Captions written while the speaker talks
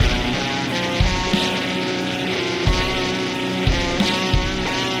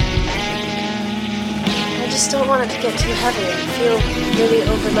want it to get too heavy and feel really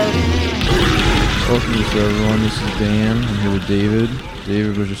overloaded. Welcome to the show, everyone. This is Dan. I'm here with David.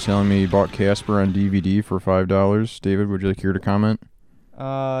 David was just telling me he bought Casper on DVD for $5. David, would you like here to comment?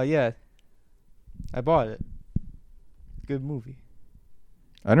 Yeah. I bought it. Good movie.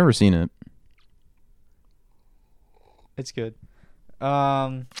 I've never seen it. It's good.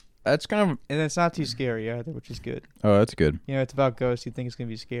 That's kind of... And it's not too scary either, which is good. Oh, that's good. You know, it's about ghosts. You think it's going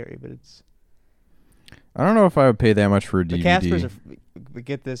to be scary, but it's... I don't know if I would pay that much for a But DVD.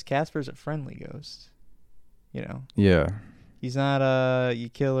 get this, Casper's a friendly ghost. You know? Yeah. He's not a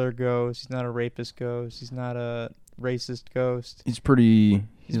killer ghost. He's not a rapist ghost. He's not a racist ghost. He's pretty...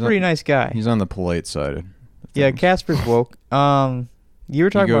 He's a pretty nice guy. He's on the polite side of Yeah, things. Casper's woke. You were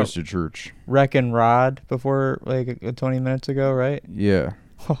talking he goes about to church. Wreck and Rod before, like, 20 minutes ago, right? Yeah.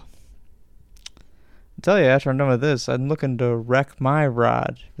 I'll tell you, after I'm done with this, I'm looking to wreck my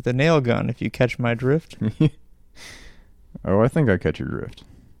rod with a nail gun, if you catch my drift. Oh, I think I catch your drift.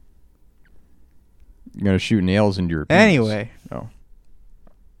 You're going to shoot nails into your penis. Anyway. Oh.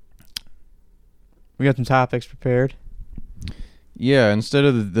 We got some topics prepared. Yeah, instead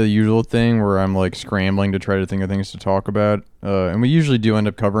of the usual thing where I'm like scrambling to try to think of things to talk about, and we usually do end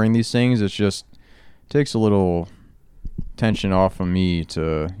up covering these things, it's just takes a little tension off of me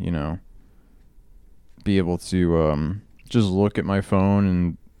to, you know, be able to just look at my phone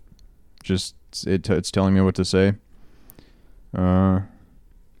and just it's telling me what to say. So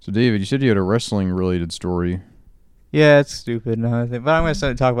David, you said you had a wrestling related story. Yeah, it's stupid and everything, but I'm going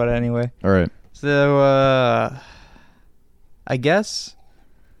to talk about it anyway. All right. So, I guess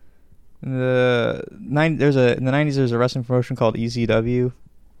in the 90s there's a wrestling promotion called ECW. I'm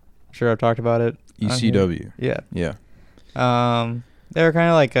sure I've talked about it. ECW. Yeah. Yeah. They were kind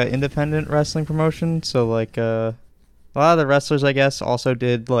of like an independent wrestling promotion, so like a lot of the wrestlers, I guess, also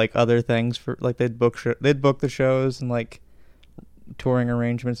did like other things for like they'd book the shows and like touring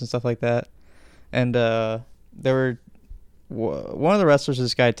arrangements and stuff like that. And there were one of the wrestlers is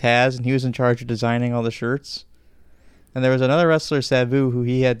this guy Taz, and he was in charge of designing all the shirts. And there was another wrestler, Sabu, who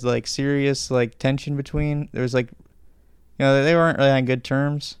he had like serious like tension between. There was like, you know, they weren't really on good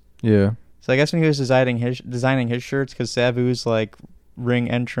terms. Yeah. So I guess when he was designing his shirts, because Sabu's like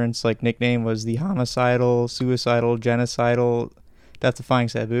ring entrance like nickname was the homicidal, suicidal, genocidal, death-defying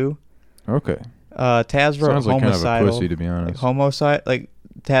Sabu. Okay. Taz wrote Sounds like homicidal. kind of a pussy, to be honest.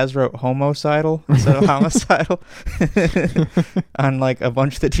 Taz wrote homicidal instead of homicidal on like a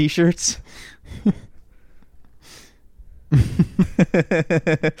bunch of the t-shirts.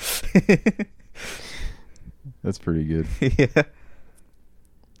 That's pretty good. Yeah.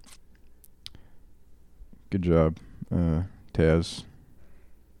 Good job, Taz.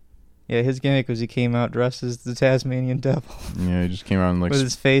 Yeah, his gimmick was he came out dressed as the Tasmanian Devil. Yeah, he just came out and like with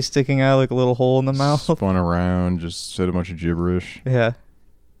his face sticking out like a little hole in the mouth. Spun around, just said a bunch of gibberish. Yeah.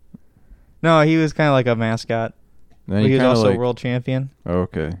 No, he was kind of like a mascot. Then But he was also like, world champion. Oh,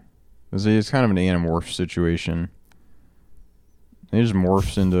 okay. It's kind of an anamorph situation. And he just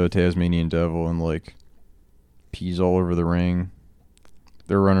morphs into a Tasmanian Devil and like pees all over the ring.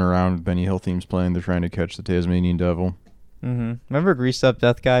 They're running around with Benny Hill themes playing. They're trying to catch the Tasmanian Devil. Mm-hmm. Remember Greased Up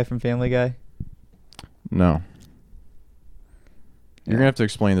Death Guy from Family Guy? No. You're Yeah. gonna have to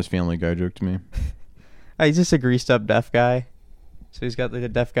explain this Family Guy joke to me. He's just a greased up deaf guy. So he's got like a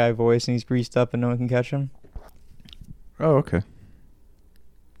deaf guy voice and he's greased up and no one can catch him. Oh, okay.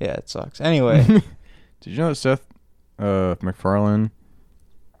 Yeah, it sucks. Anyway. Did you know that Seth MacFarlane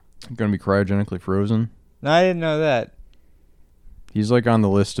gonna be cryogenically frozen? No, I didn't know that. He's like on the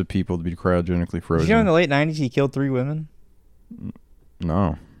list of people to be cryogenically frozen. Did you know in the late 90s he killed 3 women?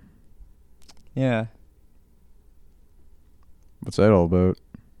 No. Yeah. What's that all about?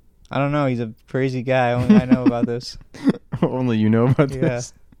 I don't know. He's a crazy guy. Only I know about this. Only you know about Yeah.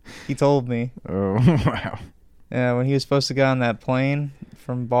 this? He told me. Oh, wow. Yeah, when he was supposed to get on that plane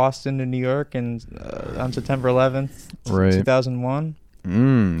from Boston to New York and on September 11th, Right. 2001.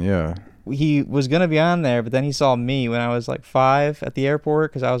 Yeah. He was going to be on there, but then he saw me when I was like 5 at the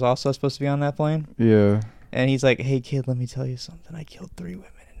airport because I was also supposed to be on that plane. Yeah. And he's like, hey, kid, let me tell you something. I killed 3 women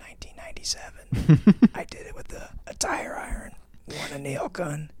in 1997. I did it with a tire iron, one a nail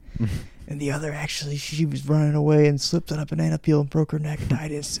gun, and the other actually, she was running away and slipped on a banana peel and broke her neck and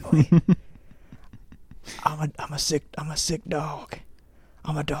died instantly. I'm a sick dog.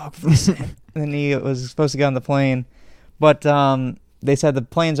 I'm a dog for sin. And then he was supposed to get on the plane, but they said the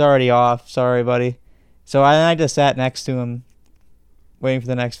plane's already off. Sorry, buddy. So I just sat next to him, waiting for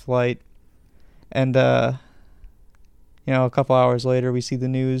the next flight. And, a couple hours later, we see the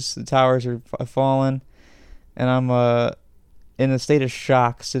news. The towers are falling. And I'm in a state of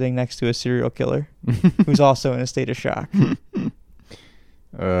shock sitting next to a serial killer who's also in a state of shock.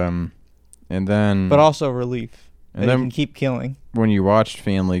 And then... But also relief. And And then you can keep killing. when you watched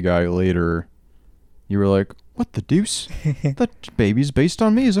Family Guy later, you were like, what the deuce? That baby's based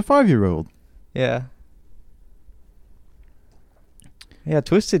on me as a 5-year-old. Yeah. Yeah,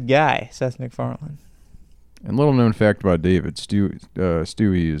 twisted guy, Seth MacFarlane. And little known fact about David,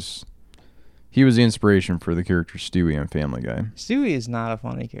 Stewie is... He was the inspiration for the character Stewie on Family Guy. Stewie is not a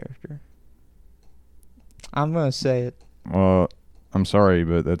funny character. I'm going to say it. I'm sorry,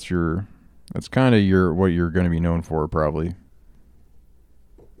 but that's kind of what you're going to be known for, probably.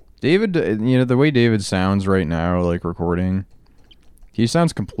 David, the way David sounds right now, like recording, he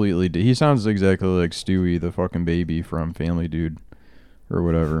sounds exactly like Stewie, the fucking baby from Family Dude, or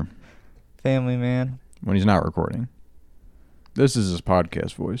whatever, Family Man. when he's not recording. This is his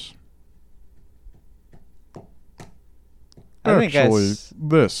podcast voice. I think This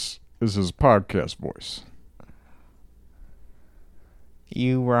is his podcast voice.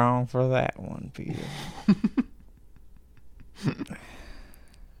 You wrong for that one, Peter.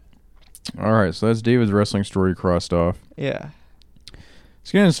 All right, so that's David's wrestling story crossed off. Yeah.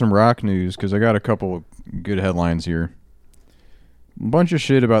 Let's get into some rock news, because I got a couple of good headlines here. A bunch of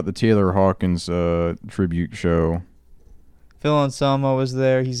shit about the Taylor Hawkins tribute show. Phil Anselmo was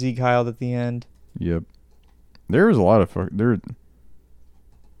there. He Zeke Heiled at the end. Yep. There was a lot of who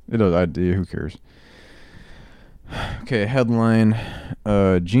cares? Okay, headline.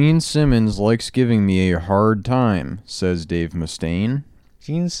 Gene Simmons likes giving me a hard time, says Dave Mustaine.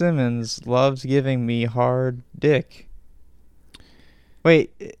 Gene Simmons loves giving me hard dick.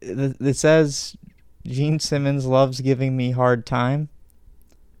 Wait, it says Gene Simmons loves giving me hard time?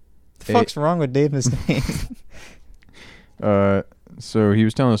 The fuck's wrong with Dave Mustaine? So he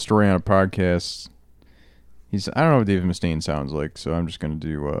was telling a story on a podcast. I don't know what Dave Mustaine sounds like, so I'm just going to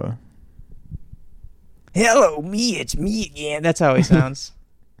do... Hello, it's me again. That's how he sounds.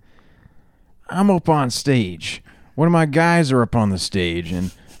 I'm up on stage. One of my guys are up on the stage,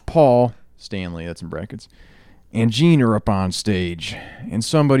 and Paul, Stanley, that's in brackets, and Gene are up on stage. And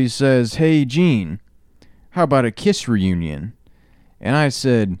somebody says, hey, Gene, how about a Kiss reunion? And I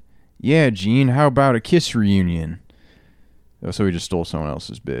said, yeah, Gene, how about a Kiss reunion? So he just stole someone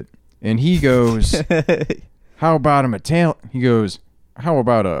else's bit. And he goes, how about a Metallica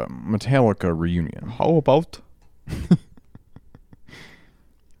reunion? How about?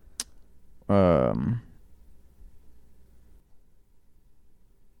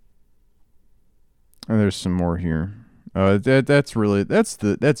 And there's some more here. That's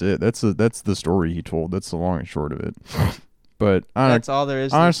it. That's the story he told. That's the long and short of it. But that's all there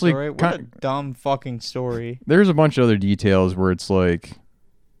is honestly, to the story? What a dumb fucking story. There's a bunch of other details where it's like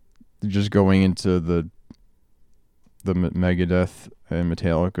just going into the Megadeth and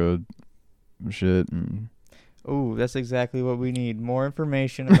Metallica shit. And ooh, that's exactly what we need. More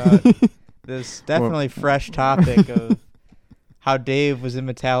information about this definitely fresh topic of how Dave was in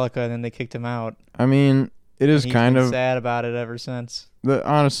Metallica and then they kicked him out. I mean, it is kind of sad about it ever since.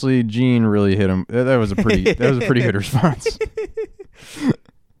 Honestly, Gene really hit him. That was a pretty good response.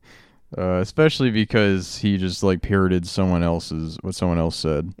 Especially because he just like parroted what someone else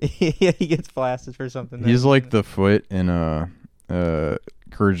said. Yeah, he gets blasted for something. He's like the foot in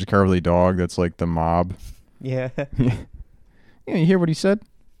Courage the Cowardly Dog. That's like the mob. Yeah. Yeah, you hear what he said?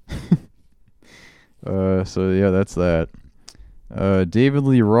 So yeah, that's that. David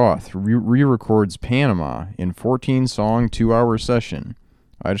Lee Roth re-records Panama in 14-song 2-hour session.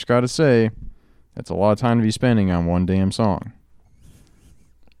 I just gotta say, that's a lot of time to be spending on one damn song.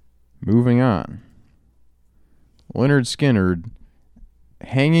 Moving on. Leonard Skinner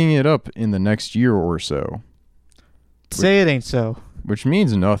hanging it up in the next year or so. Say it ain't so. Which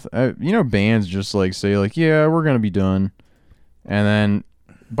means nothing. Bands just like say like, yeah, we're gonna be done, and then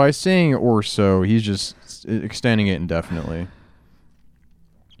by saying or so, he's just extending it indefinitely.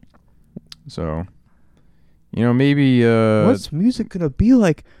 So, maybe... What's music going to be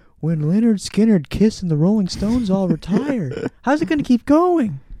like when Leonard Skinner, Kiss, and the Rolling Stones all retire? How's it going to keep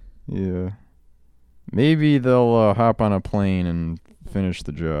going? Yeah. Maybe they'll hop on a plane and finish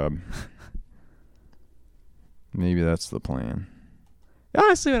the job. Maybe that's the plan.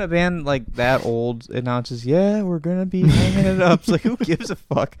 Honestly, when a band like that old announces, yeah, we're going to be hanging it up, it's like, who gives a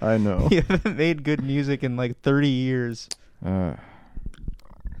fuck? I know. You haven't made good music in like 30 years.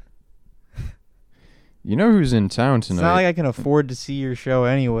 You know who's in town tonight? It's not like I can afford to see your show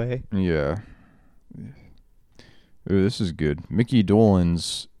anyway. Yeah. Ooh, this is good. Mickey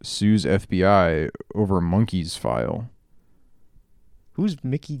Dolenz sues FBI over Monkeys file. Who's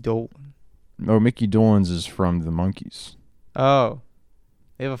Mickey Dolenz? Oh, Mickey Dolenz is from the Monkeys. Oh,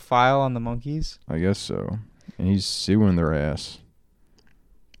 they have a file on the monkeys. I guess so. And he's suing their ass.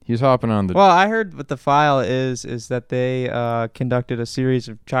 He's hopping on the. Well, I heard what the file is that they conducted a series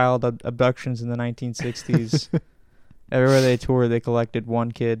of child abductions in the 1960s. Everywhere they toured, they collected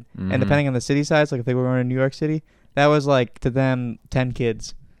one kid. Mhm. And depending on the city size, like if they were going to New York City, that was like to them 10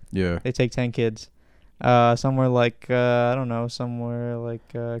 kids. Yeah. They take 10 kids. Somewhere like I don't know, somewhere like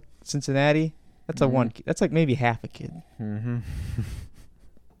Cincinnati. That's a one. That's like maybe half a kid. Mm-hmm.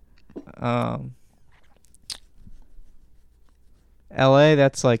 L.A.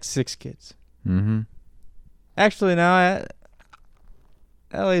 That's like 6 kids. Mm-hmm. Actually, no.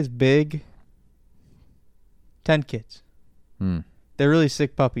 L.A.'s big. 10 kids. Mm. They're really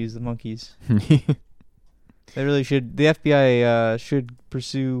sick puppies, the monkeys. They really should. The FBI should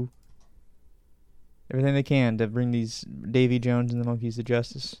pursue everything they can to bring these Davy Jones and the monkeys to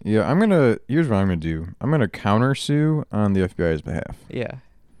justice. Yeah, here's what I'm gonna do. I'm gonna countersue on the FBI's behalf. Yeah.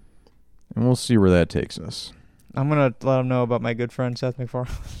 And we'll see where that takes us. I'm going to let them know about my good friend Seth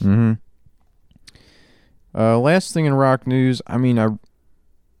Mm-hmm. MacFarlane. Last thing in rock news, a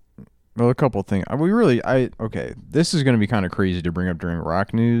couple things. Okay, this is going to be kind of crazy to bring up during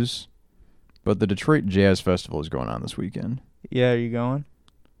rock news, but the Detroit Jazz Festival is going on this weekend. Yeah, are you going?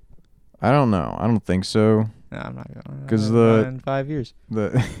 I don't know. I don't think so. No, I'm not going. 'Cause I'm going in 5 years.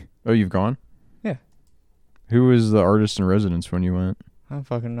 Oh, you've gone? Yeah. Who was the artist in residence when you went? I don't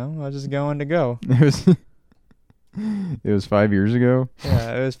fucking know. I was just going to go. It was 5 years ago.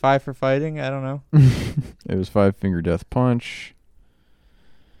 Yeah, it was 5 for fighting. I don't know. It was Five Finger Death Punch.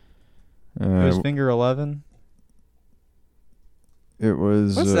 It was Finger 11. It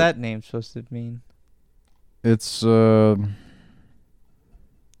was. What's that name supposed to mean? It's I don't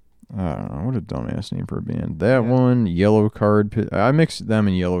know, what a dumbass name for a band. That one, Yellow Card. I mixed them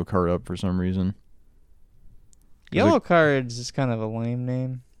and Yellow Card up for some reason. Yellow Card's just kind of a lame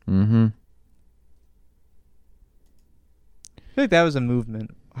name. Mm-hmm. I feel like that was a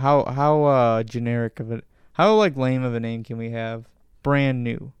movement. How generic of it? How like lame of a name can we have? Brand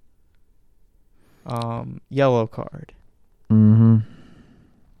new. Yellow Card. Mm-hmm.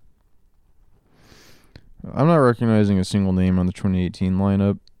 I'm not recognizing a single name on the 2018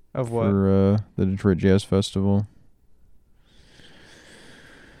 lineup Of what? for the Detroit Jazz Festival.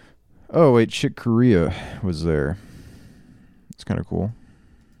 Oh wait, Chick Corea was there. It's kind of cool.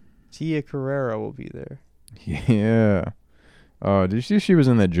 Tia Carrera will be there. Yeah. Did you see she was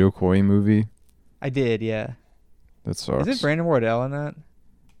in that Joe Coy movie? I did, yeah. That sucks. Is it Brandon Wardell in that?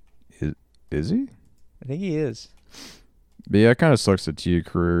 Is he? I think he is. But yeah, it kind of sucks that Tia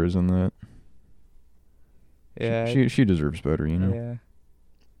Carrera is in that. Yeah. She deserves better, you know? Yeah.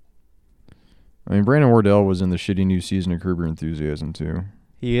 I mean, Brandon Wardell was in the shitty new season of Curb Your Enthusiasm, too.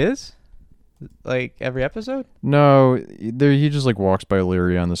 He is? Like, every episode? No, he just, like, walks by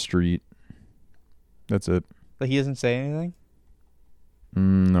Larry on the street. That's it. Like, he doesn't say anything?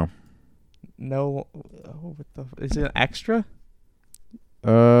 No. No. Oh, what the... Is it an extra?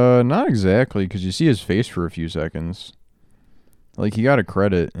 Not exactly, because you see his face for a few seconds. Like, he got a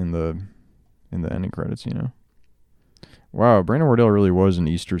credit in the ending credits, you know? Wow, Brandon Wardell really was an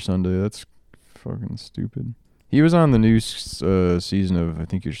Easter Sunday. That's fucking stupid. He was on the new season of I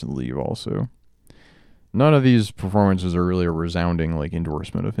Think You Should Leave also. None of these performances are really a resounding like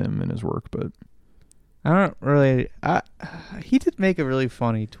endorsement of him and his work, but I don't really... he did make a really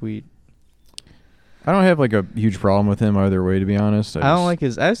funny tweet. I don't have like a huge problem with him either way, to be honest. I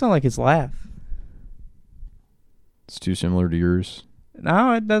just don't like his laugh. It's too similar to yours.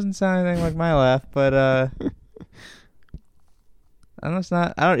 No, it doesn't sound anything like my laugh, but I'm just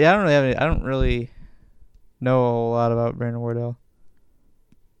not... I don't really know a whole lot about Brandon Wardell.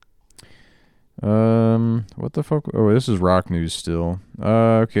 What the fuck? Oh, this is rock news still.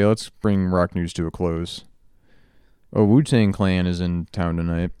 Okay, let's bring rock news to a close. Oh, Wu-Tang Clan is in town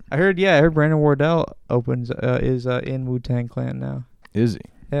tonight. I heard Brandon Wardell is in Wu-Tang Clan now. Is he?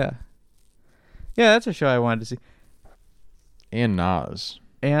 Yeah. Yeah, that's a show I wanted to see. And Nas.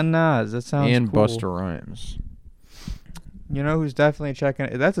 And Nas, that sounds and cool. Busta Rhymes. You know who's definitely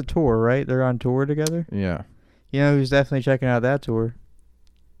checking... That's a tour, right? They're on tour together? Yeah. You know who's definitely checking out that tour?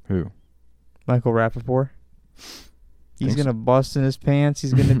 Who? Michael Rappaport. He's Thanks. gonna bust in his pants.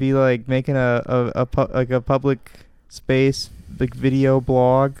 He's gonna be like making a public space like video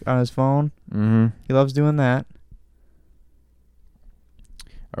blog on his phone. Mm-hmm. He loves doing that.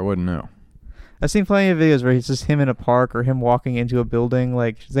 I wouldn't know. I've seen plenty of videos where it's just him in a park or him walking into a building,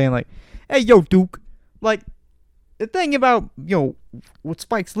 like saying like, "Hey, yo, Duke, like the thing about what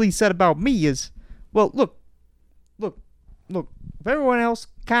Spike Lee said about me is, well, look, if everyone else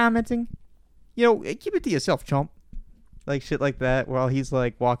commenting, keep it to yourself, chump. like shit like that, while he's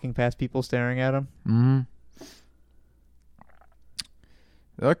like walking past people staring at him. Mm-hmm.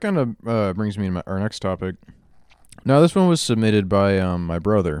 That kind of brings me to our next topic. Now, this one was submitted by my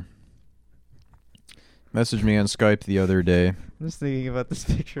brother. Messaged me on Skype the other day. I'm just thinking about this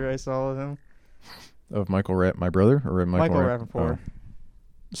picture I saw of him. Of my brother? Or Michael Rappaport.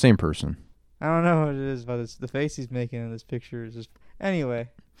 Same person. I don't know what it is, but it's the face he's making in this picture is just... Anyway.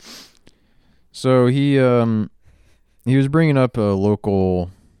 So he was bringing up a local...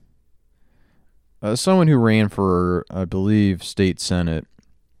 someone who ran for, I believe, state senate.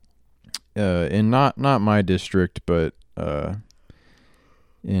 In not my district, but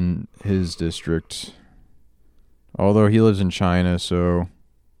in his district. Although he lives in China, so...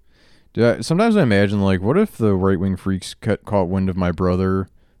 sometimes I imagine, like, what if the right-wing freaks caught wind of my brother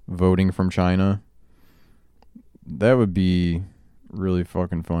voting from China? That would be really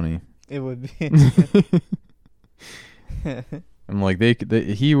fucking funny. It would be. I'm like,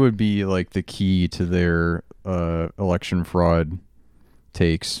 he would be, like, the key to their election fraud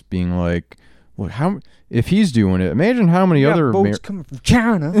takes, being like, look, if he's doing it, imagine how many other votes coming from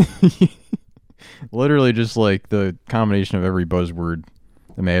China. Literally just like the combination of every buzzword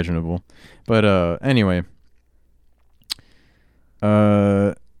imaginable. But anyway,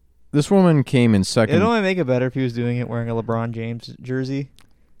 this woman came in second. It'd only make it better if he was doing it wearing a LeBron James jersey.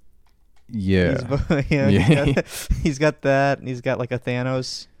 Yeah. He's got that, and he's got like a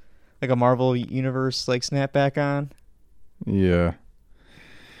Thanos, like a Marvel Universe like snapback on. Yeah.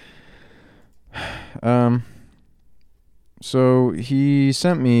 So he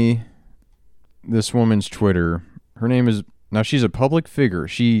sent me this woman's Twitter. Her name is... Now, she's a public figure.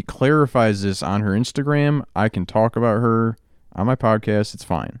 She clarifies this on her Instagram. I can talk about her on my podcast. It's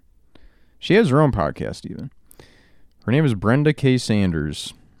fine. She has her own podcast, even. Her name is Brenda K.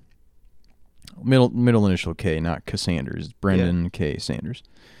 Sanders. Middle initial K, not Cassanders. Brendan K. Sanders.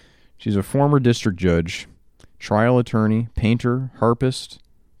 She's a former district judge, trial attorney, painter, harpist,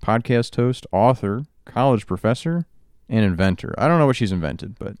 podcast host, author, college professor, and inventor. I don't know what she's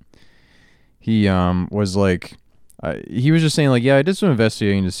invented, but he was like... he was just saying, like, yeah, I did some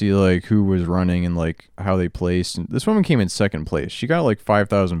investigating to see, like, who was running and, like, how they placed. And this woman came in second place. She got, like,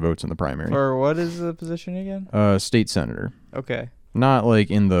 5,000 votes in the primary. For what is the position again? State senator. Okay. Not, like,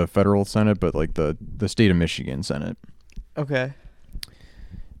 in the federal Senate, but, like, the state of Michigan Senate. Okay.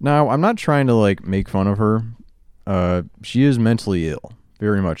 Now, I'm not trying to, like, make fun of her. She is mentally ill.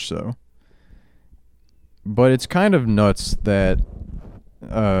 Very much so. But it's kind of nuts that...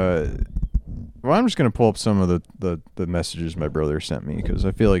 Well, I'm just going to pull up some of the messages my brother sent me, because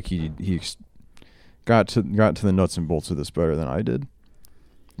I feel like he got to the nuts and bolts of this better than I did.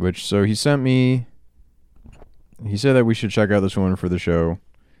 So he sent me... He said that we should check out this woman for the show.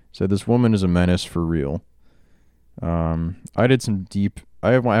 Said this woman is a menace for real. I did some deep...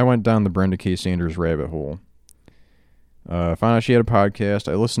 I went down the Brenda K. Sanders rabbit hole. Found out she had a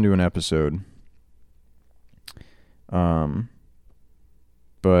podcast. I listened to an episode.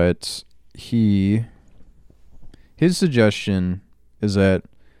 But his suggestion is that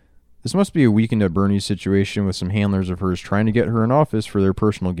this must be a Weekend at Bernie's situation with some handlers of hers trying to get her in office for their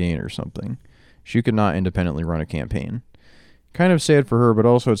personal gain or something. She could not independently run a campaign. Kind of sad for her, but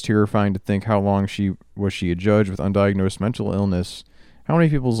also it's terrifying to think how long was she a judge with undiagnosed mental illness. How many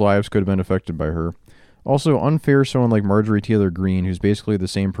people's lives could have been affected by her? Also, unfair someone like Marjorie Taylor Greene, who's basically the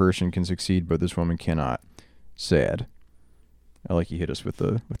same person, can succeed, but this woman cannot. Sad. I like you hit us with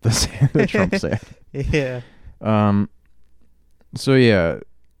the Trump sad. Yeah. So yeah, a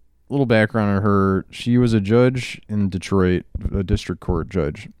little background on her. She was a judge in Detroit, a district court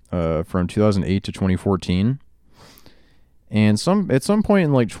judge, from 2008 to 2014. And at some point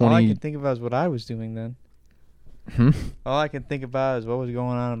in like 20... All I can think about is what I was doing then. All I can think about is what was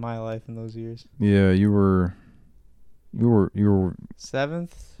going on in my life in those years. Yeah, you were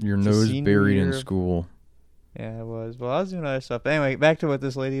 7th. Your nose buried in school. Yeah, it was. Well, I was doing other stuff. But anyway, back to what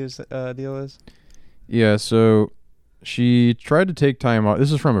this lady's deal is. Yeah, so she tried to take time off.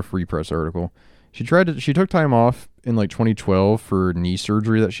 This is from a Free Press article. She took time off in like 2012 for knee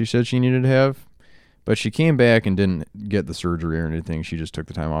surgery that she said she needed to have, but she came back and didn't get the surgery or anything. She just took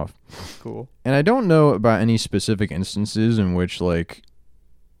the time off. Cool. And I don't know about any specific instances in which, like,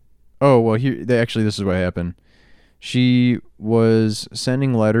 oh, well, this is what happened. She was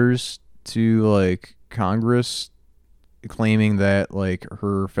sending letters to, like, Congress claiming that, like,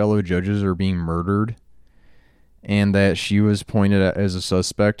 her fellow judges are being murdered and that she was pointed at as a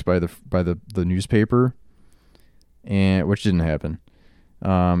suspect by the newspaper, and which didn't happen.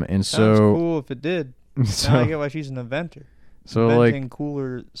 And so sounds cool if it did. Now I get why she's an inventor. So inventing like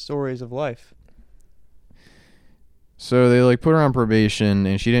cooler stories of life. So they like put her on probation,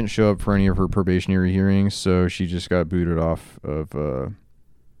 and she didn't show up for any of her probationary hearings, so she just got booted off of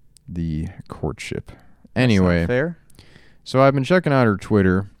the courtship. Anyway, That's not fair. so I've been checking out her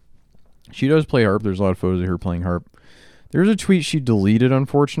Twitter. She does play harp. There's a lot of photos of her playing harp. There's a tweet she deleted,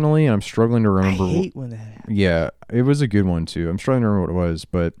 unfortunately, and I'm struggling to remember. I hate when that happens. Yeah, it was a good one too. I'm struggling to remember what it was,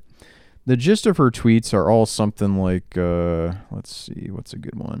 but the gist of her tweets are all something like, let's see, what's a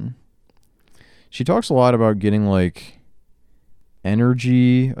good one? She talks a lot about getting like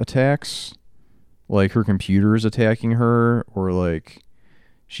energy attacks, like her computer's attacking her, or like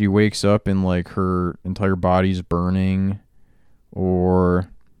she wakes up and like her entire body's burning, or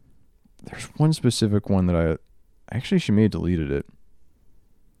there's one specific one that actually she may have deleted it.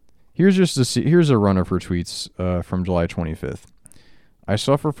 Here's a run of her tweets from July 25th. I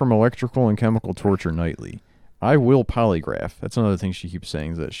suffer from electrical and chemical torture nightly. I will polygraph. That's another thing she keeps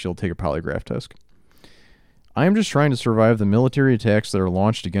saying, is that she'll take a polygraph test. I am just trying to survive the military attacks that are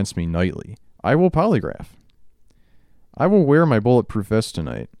launched against me nightly. I will polygraph. I will wear my bulletproof vest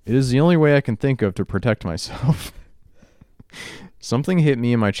tonight. It is the only way I can think of to protect myself. Something hit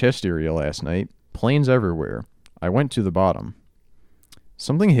me in my chest area last night. Planes everywhere. I went to the bottom.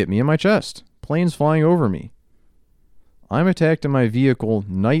 Something hit me in my chest. Planes flying over me. I'm attacked in my vehicle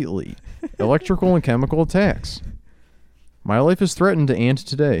nightly. Electrical and chemical attacks. My life is threatened to end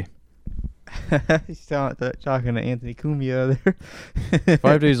today. He's talking to Anthony Cumia there.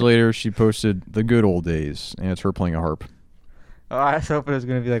 5 days later, she posted the good old days, and it's her playing a harp. Oh, I was hoping it was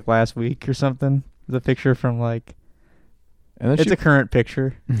going to be like last week or something. The picture from like... And then it's a current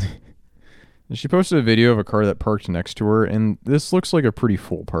picture. And she posted a video of a car that parked next to her, and this looks like a pretty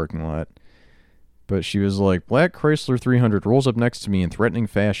full parking lot. But she was like, Black Chrysler 300 rolls up next to me in threatening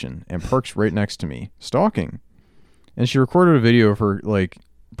fashion and parks right next to me. Stalking. And she recorded a video of her, like,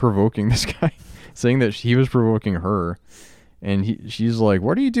 provoking this guy, saying that he was provoking her. And she's like,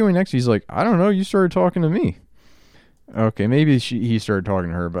 what are you doing next? He's like, I don't know. You started talking to me. Okay, maybe he started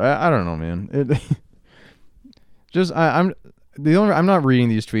talking to her, but I don't know, man. I'm not reading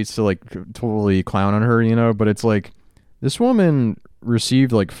these tweets to, like, totally clown on her, you know, but it's like, this woman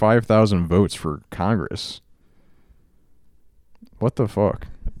received like 5,000 votes for Congress. What the fuck?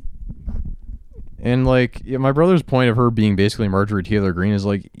 And like, yeah, my brother's point of her being basically Marjorie Taylor Greene is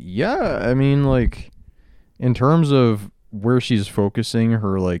like, yeah, I mean, like, in terms of where she's focusing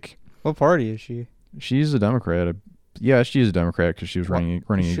her, like, What party is she? she's a Democrat. Yeah, she's a Democrat because she was running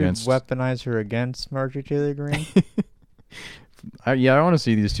against. Weaponize her against Marjorie Taylor Greene. I want to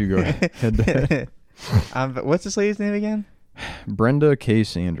see these two go head to head. What's this lady's name again? Brenda K.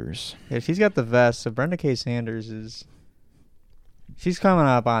 Sanders. Yeah, she's got the vest, so Brenda K. Sanders she's coming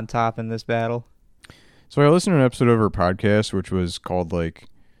up on top in this battle. So I listened to an episode of her podcast, which was called like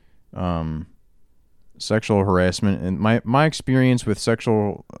sexual harassment, and my experience with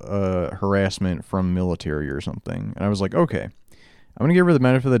sexual harassment from military or something. And I was like, okay, I'm gonna give her the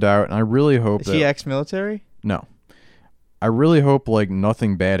benefit of the doubt, and I really hope Is she ex-military? No. I really hope like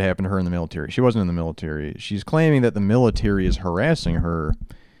nothing bad happened to her in the military. She wasn't in the military. She's claiming that the military is harassing her.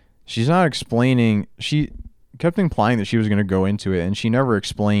 She's not explaining. She kept implying that she was going to go into it, and she never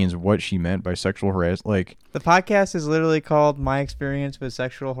explains what she meant by sexual harassment. Like, The podcast is literally called My Experience with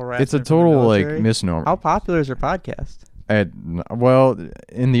Sexual Harassment. it's a from the total like Military. misnomer. How popular is her podcast? Well,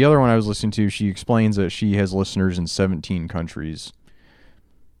 in the other one I was listening to, she explains that she has listeners in 17 countries.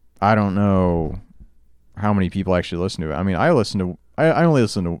 I don't know how many people actually listen to it. I mean, I only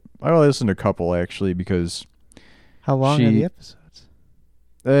listen to a couple actually, because How long are the episodes?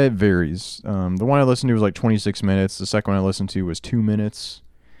 it varies. The one I listened to was like 26 minutes. The second one I listened to was 2 minutes.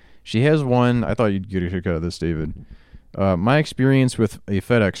 She has one. I thought you'd get a kick out of this, David. My experience with a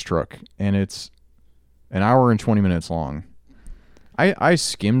FedEx truck, and it's an hour and 20 minutes long. I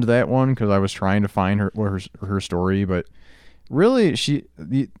skimmed that one because I was trying to find her story, but really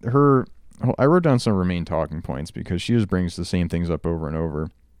I wrote down some of her main talking points because she just brings the same things up over and over.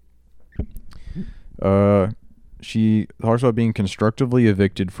 She talks about being constructively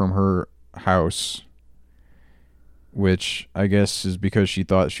evicted from her house, which I guess is because she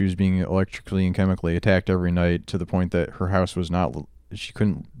thought she was being electrically and chemically attacked every night, to the point that her house was not, she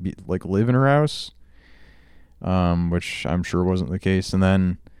couldn't live in her house, which I'm sure wasn't the case. And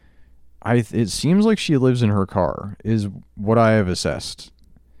then it seems like she lives in her car, is what I have assessed.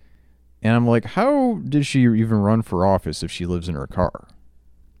 And I'm like, how did she even run for office if she lives in her car?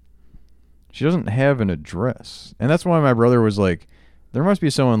 She doesn't have an address. And that's why my brother was like, there must be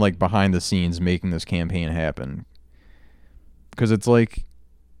someone like behind the scenes making this campaign happen. Because it's like,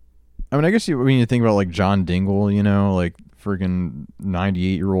 I mean, I guess when you think about like John Dingell, you know, like freaking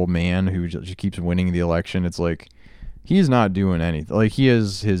 98-year-old man who just keeps winning the election, it's like, he's not doing anything. Like, he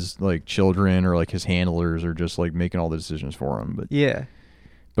has his like children or like his handlers are just like making all the decisions for him.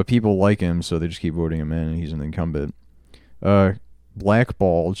 But people like him, so they just keep voting him in, and he's an incumbent.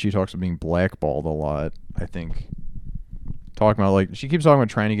 Blackballed. She talks about being blackballed a lot, I think. Talking about, like, she keeps talking about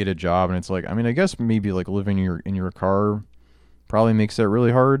trying to get a job, and it's like, I mean, I guess maybe like living in your car probably makes that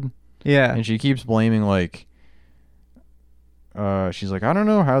really hard. Yeah. And she keeps blaming, like, she's like, I don't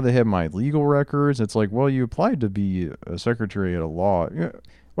know how they have my legal records. It's like, well, you applied to be a secretary at a law. Yeah,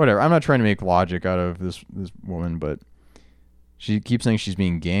 whatever. I'm not trying to make logic out of this woman, but she keeps saying she's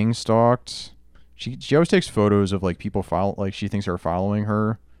being gang stalked. She always takes photos of like people she thinks are following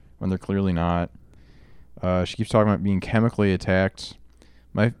her when they're clearly not. She keeps talking about being chemically attacked.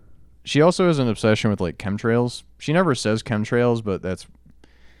 She also has an obsession with like chemtrails. She never says chemtrails, but that's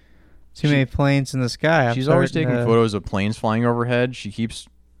too many planes in the sky. She's always taking photos of planes flying overhead. She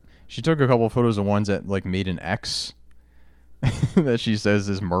took a couple of photos of ones that like made an X that she says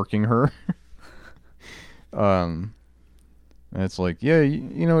is marking her. And it's like, yeah,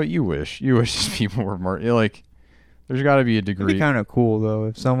 you know what? You wish these people were marked. Like, there's got to be a degree. It'd be kind of cool though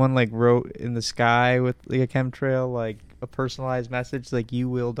if someone like wrote in the sky with like a chemtrail, like a personalized message, like "You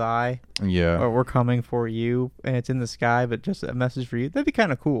will die," yeah, or "We're coming for you," and it's in the sky, but just a message for you. That'd be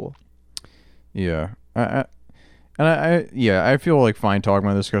kind of cool. Yeah, I feel like fine talking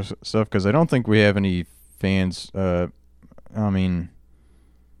about this stuff because I don't think we have any fans. I mean,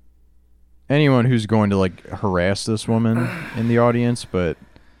 anyone who's going to like harass this woman in the audience, but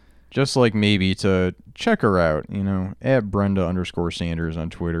just like maybe to check her out, you know, at Brenda_Sanders on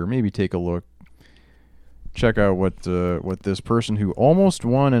Twitter. Maybe take a look, check out what this person who almost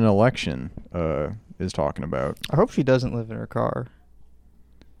won an election is talking about. I hope she doesn't live in her car.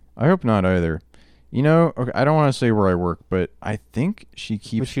 I hope not either. You know, okay, I don't want to say where I work, but I think she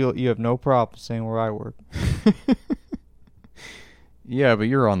keeps... But you have no problem saying where I work. Yeah, but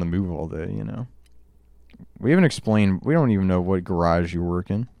you're on the move all day, you know. We haven't explained... We don't even know what garage you work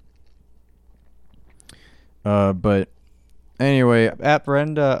in. But anyway... At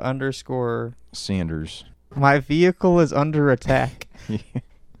Brenda_Sanders. My vehicle is under attack.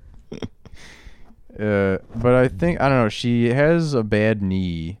 But I think... I don't know. She has a bad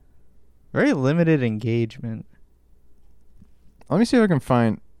knee. Very limited engagement. Let me see if I can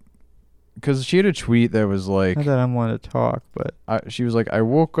find... Because she had a tweet that was like... Not that I want to talk, but... she was like, I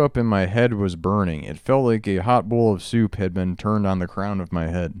woke up and my head was burning. It felt like a hot bowl of soup had been turned on the crown of my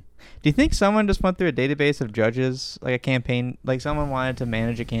head. Do you think someone just went through a database of judges? Like a campaign... Like someone wanted to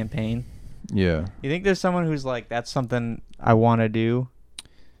manage a campaign? Yeah. You think there's someone who's like, that's something I want to do,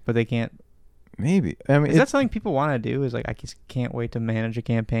 but they can't... Maybe. I mean, is that something people want to do? Is like, I just can't wait to manage a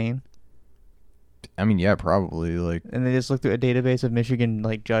campaign? I mean, yeah, probably. Like, and they just looked through a database of Michigan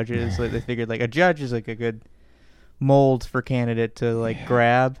like judges. Like they figured like a judge is like a good mold for candidate to like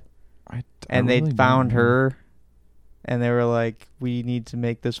grab. And they really found her, and they were like, "We need to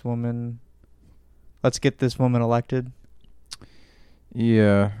make this woman. Let's get this woman elected."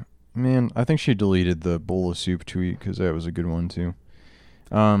 Yeah, man, I think she deleted the bowl of soup tweet because that was a good one too.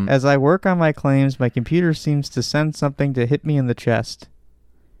 As I work on my claims, my computer seems to send something to hit me in the chest.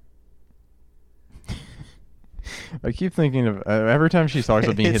 I keep thinking of every time she talks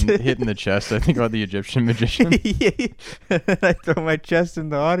about being hit in the chest, I think about the Egyptian magician. I throw my chest in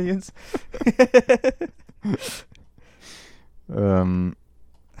the audience. But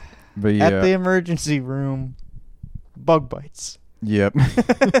yeah, at the emergency room, bug bites. Yep.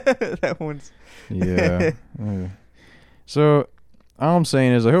 That one's. Yeah. So all I'm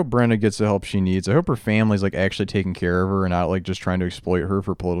saying is I hope Brenda gets the help she needs. I hope her family's like actually taking care of her and not like just trying to exploit her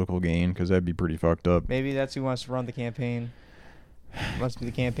for political gain, because that'd be pretty fucked up. Maybe that's who wants to run the campaign. Wants to be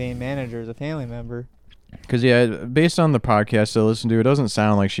the campaign manager as a family member. Because yeah, based on the podcast I listened to, it doesn't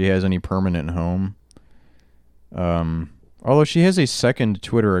sound like she has any permanent home. Although she has a second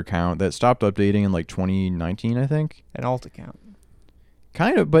Twitter account that stopped updating in like 2019, I think. An alt account.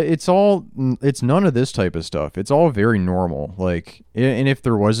 Kind of, but it's none of this type of stuff. It's all very normal. Like, and if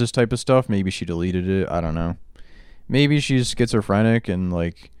there was this type of stuff, maybe she deleted it. I don't know. Maybe she's schizophrenic and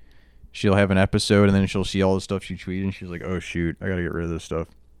like she'll have an episode and then she'll see all the stuff she tweeted and she's like, oh shoot, I gotta get rid of this stuff.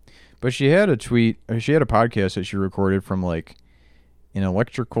 But she had a podcast that she recorded from like an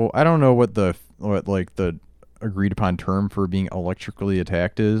electrical. I don't know what the agreed upon term for being electrically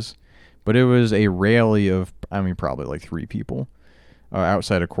attacked is, but it was a rally of, I mean, probably like 3 people.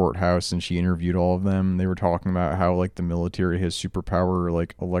 Outside a courthouse, and she interviewed all of them. They were talking about how like the military has superpower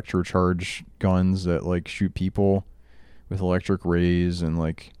like electrocharge guns that like shoot people with electric rays, and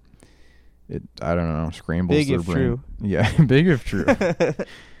like it, I don't know, scrambles big their if brain. True. Yeah, big if true.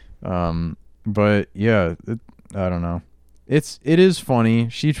 But yeah, I don't know. It is funny.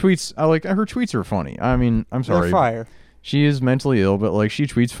 She tweets. I like her tweets are funny. I mean, I'm sorry. They're fire. She is mentally ill, but like she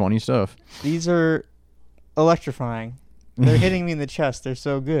tweets funny stuff. These are electrifying. They're hitting me in the chest. They're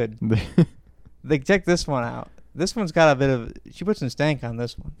so good. Like, check this one out. This one's got a bit of. She put some stank on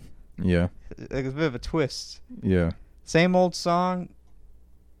this one. Yeah. Like a bit of a twist. Yeah. Same old song,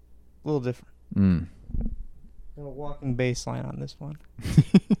 a little different. Mm. A walking bass line on this one.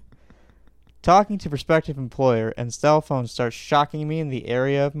 Talking to prospective employer and cell phone starts shocking me in the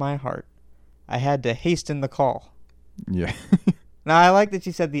area of my heart. I had to hasten the call. Yeah. Now, I like that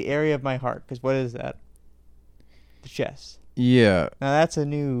she said the area of my heart, because what is that? The chest. Yeah. Now, that's a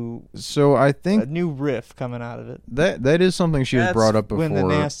new So I think riff coming out of it. that is something she has brought up before. When the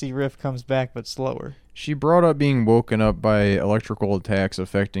nasty riff comes back, but slower. She brought up being woken up by electrical attacks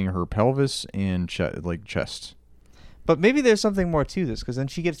affecting her pelvis and chest. But maybe there's something more to this, because then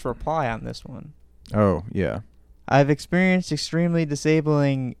she gets a reply on this one. Oh, yeah. I've experienced extremely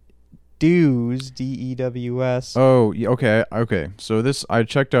disabling DEWS, DEWS. Oh, yeah, okay. So I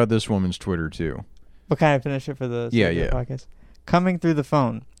checked out this woman's Twitter too. But can I finish it for the Yeah. podcast? Coming through the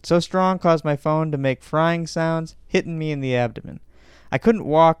phone. So strong caused my phone to make frying sounds, hitting me in the abdomen. I couldn't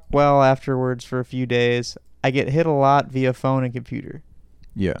walk well afterwards for a few days. I get hit a lot via phone and computer.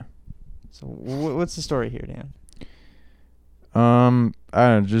 Yeah. So what's the story here, Dan? I don't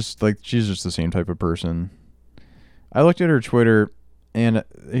know, just like she's just the same type of person. I looked at her Twitter, and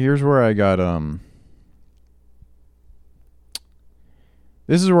here's where I got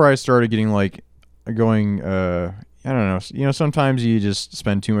This is where I started getting like going. I don't know. You know, sometimes you just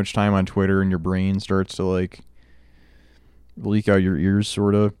spend too much time on Twitter, and your brain starts to like leak out your ears,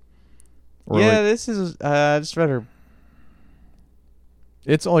 sort of. This is. I just read her.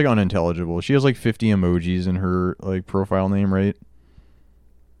 It's like unintelligible. She has like 50 emojis in her like profile name, right?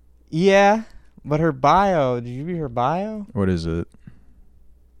 Yeah, but her bio. Did you read her bio? What is it?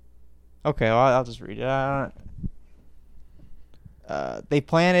 Okay, well, I'll just read it. They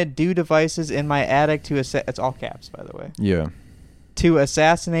planted DEW devices in my attic to it's all caps, by the way. Yeah. To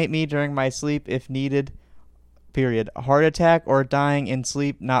assassinate me during my sleep if needed. Period. A heart attack or dying in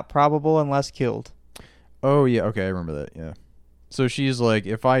sleep not probable unless killed. Oh yeah. Okay, I remember that. Yeah. So she's like,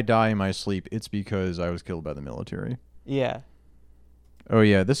 if I die in my sleep, it's because I was killed by the military. Yeah. Oh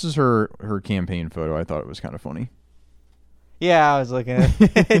yeah, this is her campaign photo. I thought it was kind of funny. Yeah, I was looking at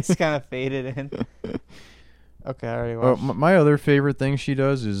it. It's kind of faded in. Okay, I already watched. My other favorite thing she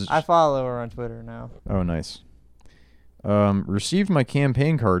does is I follow her on Twitter now. Oh, nice. Received my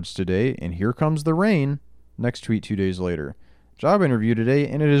campaign cards today, and here comes the rain. Next tweet 2 days later. Job interview today,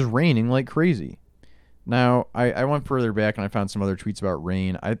 and it is raining like crazy. Now, I went further back, and I found some other tweets about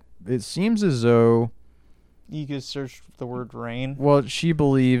rain. It seems as though you could search the word rain. Well, she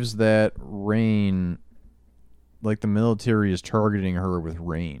believes that rain, like the military is targeting her with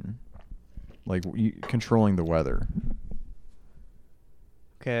rain. Like controlling the weather.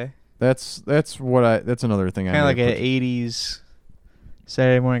 Okay. That's another thing. Kind of like an 80s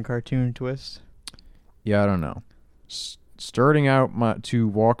Saturday morning cartoon twist. Yeah, I don't know. Starting out to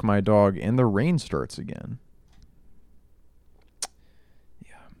walk my dog, and the rain starts again.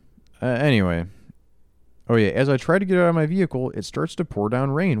 Yeah. Anyway. Oh yeah, as I try to get out of my vehicle, it starts to pour down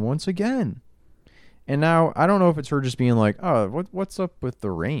rain once again. And now, I don't know if it's her just being like, oh, what's up with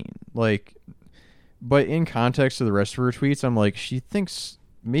the rain? Like, but in context of the rest of her tweets, I'm like,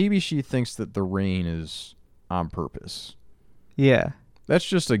 maybe she thinks that the rain is on purpose. Yeah. That's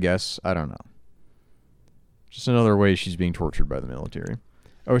just a guess. I don't know. Just another way she's being tortured by the military.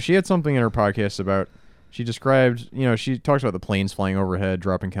 Oh, she had something in her podcast about, she described, she talks about the planes flying overhead,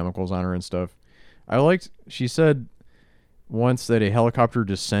 dropping chemicals on her and stuff. She said once that a helicopter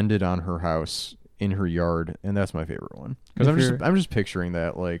descended on her house in her yard, and that's my favorite one. Because I'm just picturing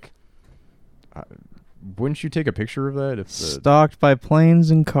that, like, wouldn't you take a picture of that? Stalked by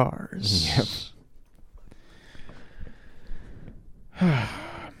planes and cars. Yep.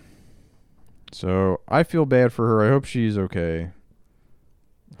 So, I feel bad for her. I hope she's okay.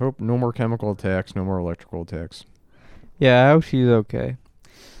 Hope no more chemical attacks, no more electrical attacks. Yeah, I hope she's okay.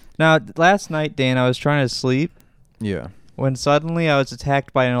 Now, last night, Dan, I was trying to sleep. Yeah. When suddenly I was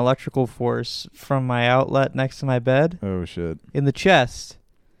attacked by an electrical force from my outlet next to my bed. Oh, shit. In the chest.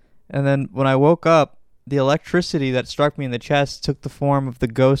 And then when I woke up, the electricity that struck me in the chest took the form of the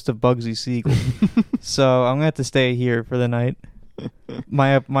ghost of Bugsy Siegel. So I'm going to have to stay here for the night.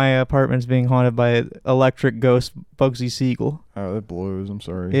 My apartment's being haunted by electric ghost Bugsy Siegel. Oh, that blows. I'm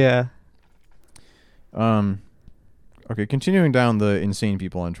sorry. Yeah. Okay, continuing down the insane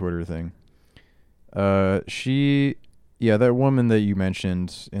people on Twitter thing. That woman that you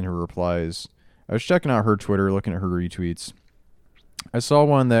mentioned in her replies, I was checking out her Twitter, looking at her retweets. I saw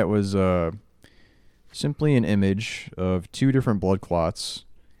one that was simply an image of 2 different blood clots.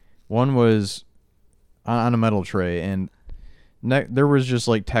 One was on a metal tray, and there was just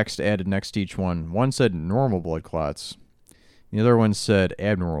like text added next to each one. One said normal blood clots. The other one said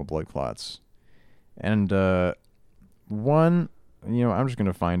abnormal blood clots. And one, I'm just going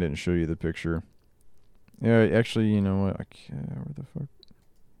to find it and show you the picture. Yeah, actually, you know what? Where the fuck?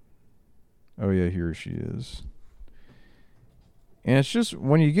 Oh, yeah, here she is. And it's just,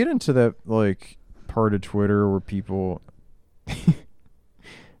 when you get into that, like, part of Twitter where people... I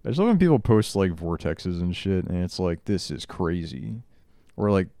just love when people post, like, vortexes and shit, and it's like, this is crazy.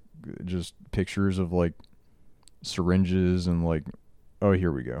 Or, like, just pictures of, like, syringes and, like... Oh,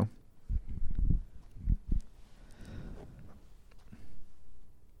 here we go.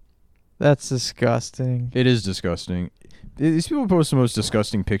 That's disgusting. It is disgusting. These people post the most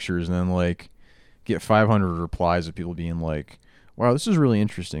disgusting pictures and then, like, get 500 replies of people being like, wow, this is really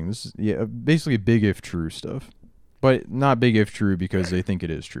interesting. This is basically big if true stuff. But not big if true because they think it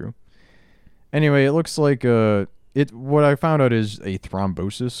is true. Anyway, it looks like what I found out is a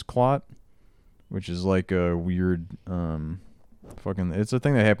thrombosis clot, which is like a weird it's a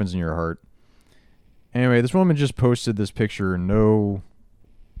thing that happens in your heart. Anyway, this woman just posted this picture, no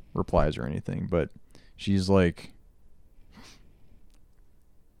replies or anything, but she's like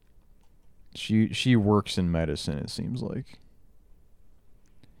she works in medicine, it seems like.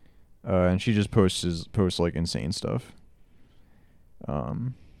 And she just posts like insane stuff.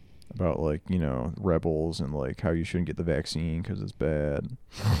 About like, rebels and like how you shouldn't get the vaccine because it's bad.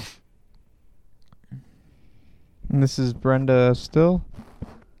 And this is Brenda still?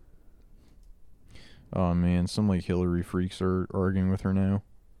 Oh man, some like Hillary freaks are arguing with her now.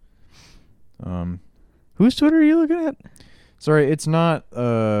 Whose Twitter are you looking at? Sorry, it's not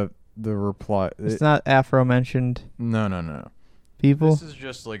the reply. It's not aforementioned. No. People. This is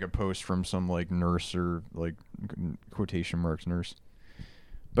just like a post from some like nurse or like quotation marks nurse.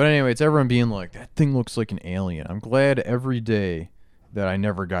 But anyway, it's everyone being like, that thing looks like an alien. I'm glad every day that I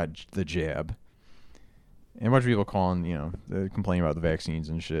never got the jab. And a bunch of people calling, complaining about the vaccines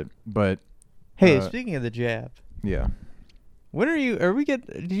and shit. But hey, speaking of the jab. Yeah. When did we get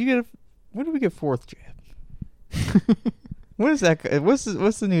 4th jab? When is that? What's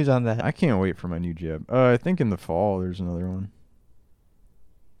the news on that? I can't wait for my new jab. I think in the fall there's another one.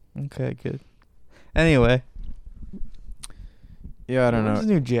 Okay, good. Anyway. Yeah, I don't know. When's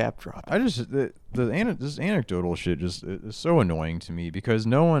the new jab drop? I just this anecdotal shit just is so annoying to me because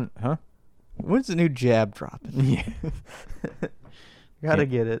no one, huh? When's the new jab dropping? Yeah. Gotta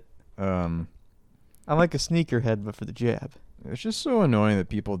get it. I'm like a sneakerhead, but for the jab. It's just so annoying that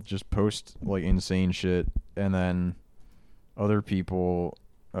people just post like insane shit and then other people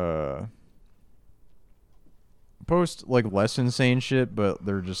post like less insane shit, but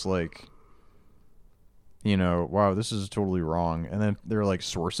they're just like, wow, this is totally wrong. And then they're like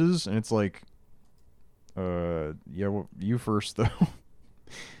sources, and it's like, yeah, well, you first though.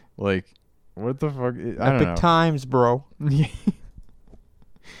 Like, what the fuck? I don't know. Epic times, bro.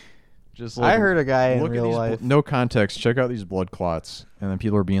 Just like, I heard a guy in real life. No context. Check out these blood clots, and then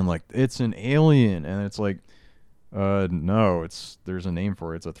people are being like, "It's an alien," and it's like, no, there's a name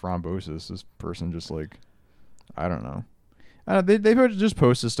for it. It's a thrombosis. This person just like, I don't know. They just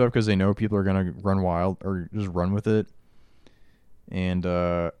post this stuff because they know people are gonna run wild or just run with it, and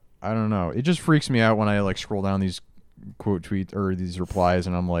I don't know. It just freaks me out when I like scroll down these quote tweets or these replies,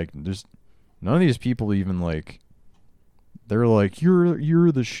 and I'm like, there's none of these people even like. They're like,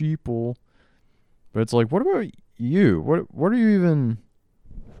 you're the sheeple, but it's like, what about you? What are you even?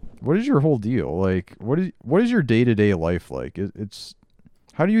 What is your whole deal? Like, what is your day-to-day life like? It's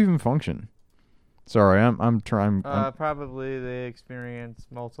how do you even function? Sorry, I'm trying. Probably they experience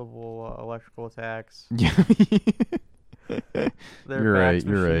multiple electrical attacks. Yeah. Their fax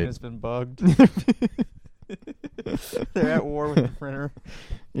machine has been bugged. They're at war with the printer.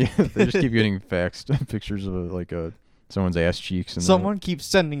 Yeah, they just keep getting faxed pictures of someone's ass cheeks. And someone keeps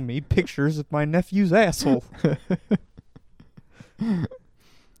sending me pictures of my nephew's asshole.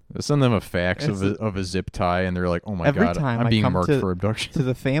 Send them a fax of a zip tie, and they're like, "Oh my every god, time I'm being marked to, for abduction." To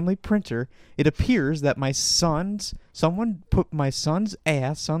the family printer, it appears that someone put my son's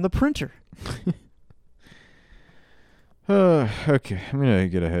ass on the printer. Okay, I'm gonna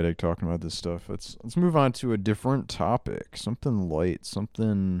get a headache talking about this stuff. Let's move on to a different topic, something light,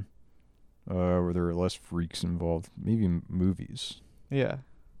 something where there are less freaks involved. Maybe movies. Yeah.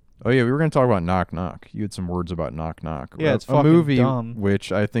 Oh yeah, we were gonna talk about Knock Knock. You had some words about Knock Knock. Yeah, it's a fucking movie dumb.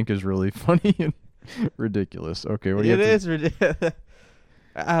 Which I think is really funny and ridiculous. Okay, what do you? It is ridiculous.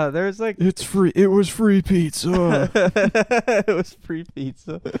 There's like It's free. It was free pizza. it was free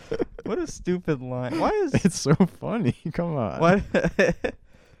pizza. What a stupid line. Why is It's so funny. Come on. what? It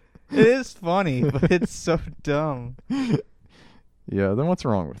is funny, but it's so dumb. Yeah. Then what's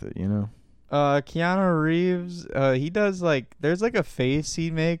wrong with it? You know. Keanu Reeves, he does like there's like a face he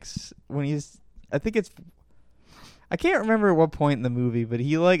makes when I can't remember at what point in the movie, but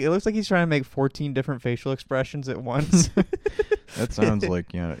he like it looks like he's trying to make 14 different facial expressions at once. That sounds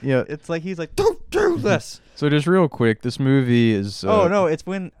like yeah. It's like he's like, don't do this. So just real quick, this movie is. Oh no, it's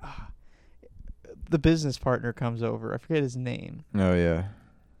when the business partner comes over. I forget his name. Oh yeah.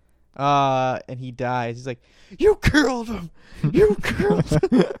 And he dies. He's like, "You killed him! You killed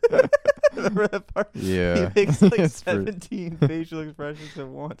him!" Remember that part? Yeah. He makes like It's 17 facial expressions at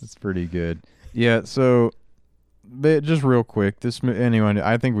once. It's pretty good. Yeah. So, but just real quick, anyway,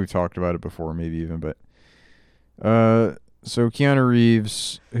 I think we've talked about it before, maybe even, but so Keanu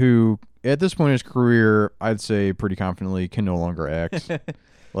Reeves, who at this point in his career, I'd say pretty confidently can no longer act.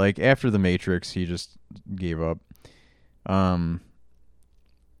 Like after The Matrix, he just gave up.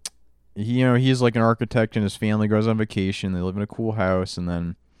 He's like an architect, and his family goes on vacation. They live in a cool house, and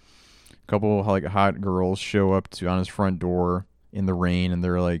then a couple like hot girls show up on his front door in the rain, and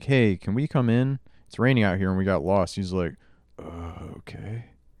they're like, "Hey, can we come in? It's raining out here, and we got lost." He's like, "Okay."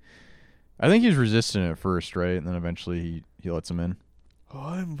 I think he's resistant at first, right? And then eventually he lets him in.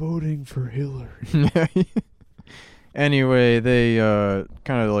 I'm voting for Hillary. Anyway, they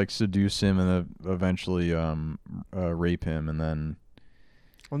kind of like seduce him and then eventually rape him, and then.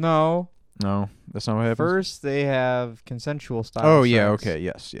 Well, no, that's not what happens. First, they have consensual style. Oh yeah, sex. okay,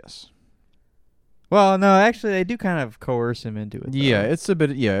 yes. Well, no, actually, they do kind of coerce him into it. Though. Yeah, it's a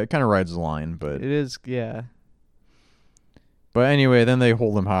bit. Yeah, it kind of rides the line, but it is. Yeah. But anyway, then they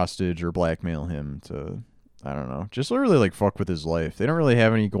hold him hostage or blackmail him to, I don't know, just literally like fuck with his life. They don't really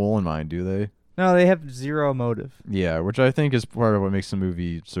have any goal in mind, do they? No, they have zero motive. Yeah, which I think is part of what makes the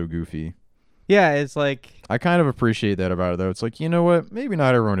movie so goofy. Yeah, it's like I kind of appreciate that about it, though. It's like, you know what? Maybe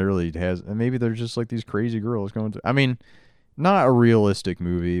not everyone really has, and maybe they're just like these crazy girls going to. I mean, not a realistic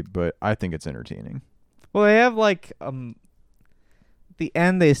movie, but I think it's entertaining. Well, they have like the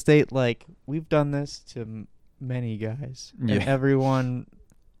end. They state like we've done this to many guys, and everyone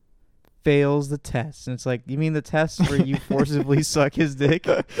fails the test. And it's like, you mean the test where you forcibly suck his dick?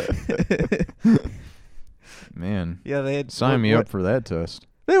 Man, Yeah, they had sign me up for that test.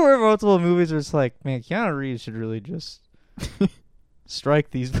 There were multiple movies where it's like, man, Keanu Reeves should really just strike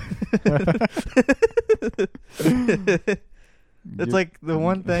these. It's like the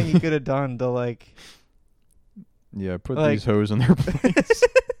one thing he could have done to like. Yeah, put like, these hoes in their place.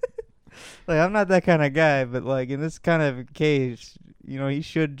 Like, I'm not that kind of guy, but like in this kind of case, you know, he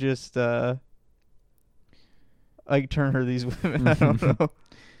should just like turn these women. I don't know.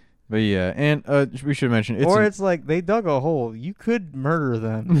 But yeah, and we should mention it's like they dug a hole. You could murder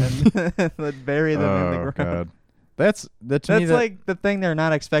them and bury them in the ground. God. That's like the thing they're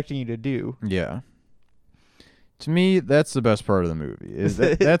not expecting you to do. Yeah. To me, that's the best part of the movie. Is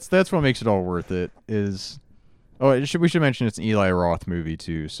that's what makes it all worth it. We should mention it's an Eli Roth movie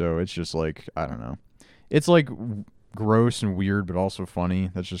too, so it's just like, I don't know. It's like gross and weird, but also funny.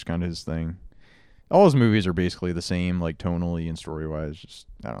 That's just kind of his thing. All his movies are basically the same, like tonally and story-wise. Just,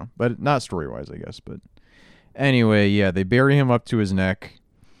 I don't know. But not story-wise, I guess. But anyway, yeah, they bury him up to his neck.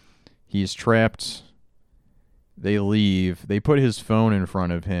 He's trapped. They leave. They put his phone in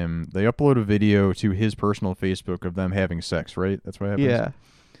front of him. They upload a video to his personal Facebook of them having sex, right? That's what happens? Yeah.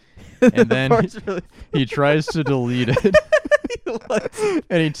 And then he tries to delete it.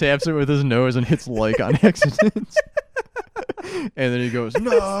 And he taps it with his nose and hits like on accident. And then he goes,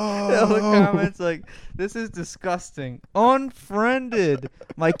 no. All the comments like, this is disgusting. Unfriended.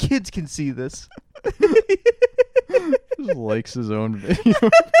 My kids can see this. Just likes his own video.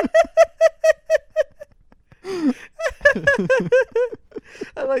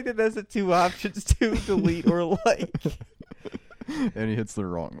 I like that that's the two options too, delete or like. And he hits the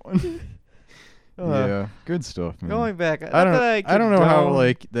wrong one. Yeah, good stuff, man. Going back, I don't know how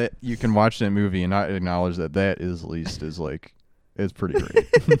like that you can watch that movie and not acknowledge that is at least is like it's pretty great.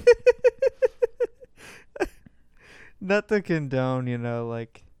 Not to condone,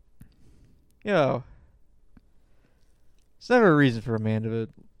 like, there's never a reason for a man to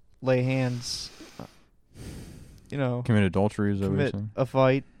lay hands, commit adultery, is that what you're saying?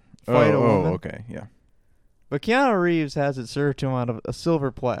 fight a woman. Oh, okay, yeah. But Keanu Reeves has it served to him on a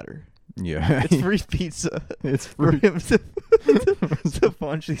silver platter. Yeah. It's free pizza. It's for free. him to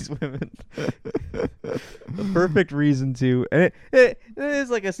punch these women. The perfect reason to. And it is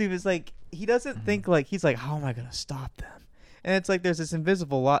like a scene. It's like he doesn't think like he's like, how am I gonna stop them? And it's like there's this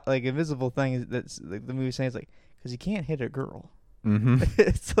invisible thing that's like the movie saying it's like because you can't hit a girl. Mm-hmm.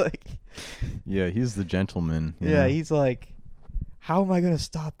 It's like Yeah, he's the gentleman. you yeah, know? he's like, how am I gonna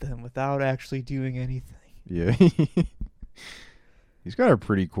stop them without actually doing anything? Yeah. He's got a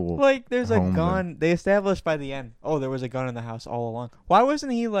pretty cool. Like there's a home gun. They established by the end. Oh, there was a gun in the house all along. Why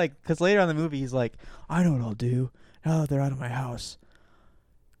wasn't he like? Because later on in the movie, he's like, I know what I'll do now that they're out of my house,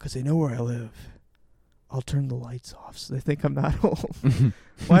 because they know where I live. I'll turn the lights off so they think I'm not home.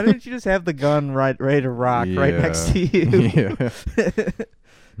 Why didn't you just have the gun ready to rock right next to you?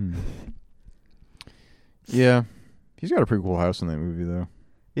 Yeah. Yeah. He's got a pretty cool house in that movie, though.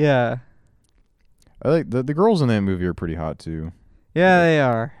 Yeah. I like the girls in that movie are pretty hot too. Yeah, they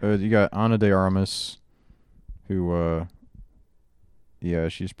are. You got Ana de Armas, who yeah,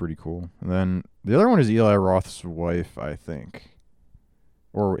 she's pretty cool. And then the other one is Eli Roth's wife, I think,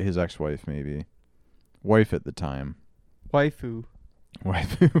 or his ex-wife maybe, wife at the time. Waifu.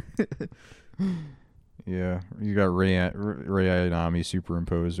 Wife. Yeah, you got Ray Ayanami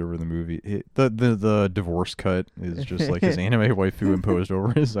superimposed over the movie. The divorce cut is just like his anime waifu imposed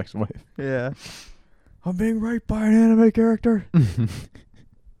over his ex-wife. Yeah. I'm being raped by an anime character.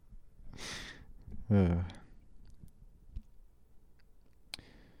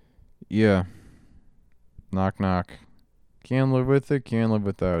 Yeah. Knock knock. Can live with it, can live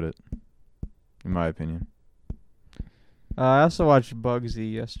without it. In my opinion. I also watched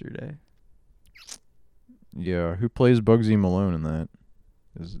Bugsy yesterday. Yeah, who plays Bugsy Malone in that?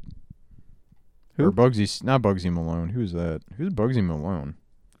 Is it, Who? Or Bugsy, not Bugsy Malone. Who's that? Who's Bugsy Malone?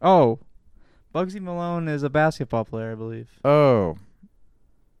 Oh, Bugsy Malone is a basketball player, I believe. Oh.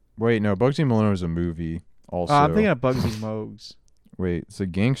 Wait, no, Bugsy Malone is a movie also. I'm thinking of Bugsy Mogues. Wait, it's a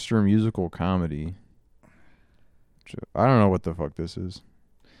gangster musical comedy. I don't know what the fuck this is.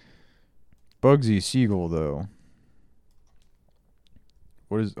 Bugsy Siegel, though.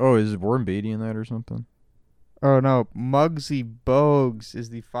 Is Warren Beatty in that or something? Oh, no. Muggsy Bogues is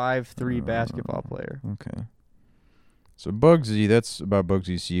the 5'3" basketball player. Okay. So Bugsy, that's about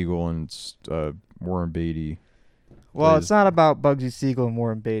Bugsy Siegel, and it's Warren Beatty. Well, plays- it's not about Bugsy Siegel and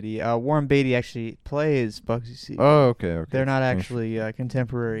Warren Beatty. Warren Beatty actually plays Bugsy Siegel. Oh, okay. They're not Thanks- actually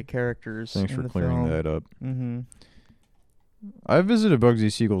contemporary characters. Thanks in for the clearing film. that up. Mm-hmm. I visited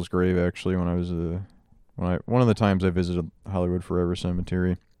Bugsy Siegel's grave actually when I was one of the times I visited Hollywood Forever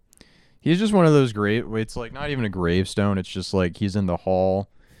Cemetery. He's just one of those it's like not even a gravestone, it's just like he's in the hall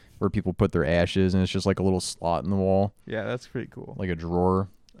where people put their ashes, and it's just like a little slot in the wall, Yeah, that's pretty cool. like a drawer.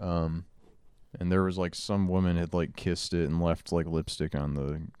 And there was like some woman had like kissed it and left like lipstick on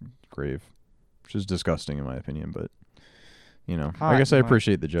the grave, which is disgusting in my opinion, but you know, Hot I guess I in my-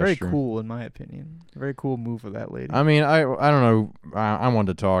 appreciate the gesture. Very cool, in my opinion. Very cool move of that lady. I mean, I don't know. I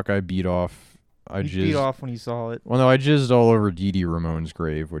wanted to talk. I beat off. You beat off when you saw it. Well, no, I jizzed all over Dee Dee Ramone's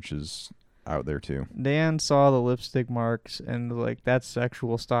grave, which is out there too. Dan saw the lipstick marks and like that's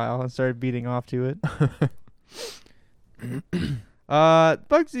sexual style and started beating off to it.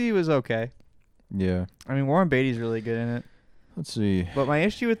 Bugsy was okay. Yeah. I mean, Warren Beatty's really good in it. Let's see. But my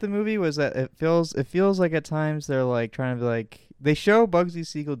issue with the movie was that it feels like at times they're like trying to be like they show Bugsy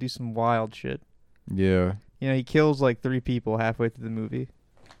Siegel do some wild shit. Yeah. You know, he kills like 3 people halfway through the movie.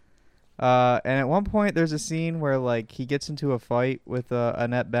 And at one point there's a scene where like he gets into a fight with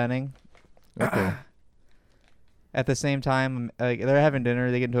Annette Bening. Okay. At the same time, like they're having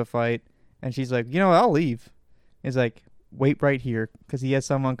dinner, they get into a fight, and she's like, "You know what, I'll leave." He's like, "Wait right here," because he has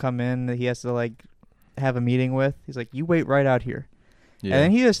someone come in that he has to like have a meeting with. He's like, "You wait right out here," Yeah. and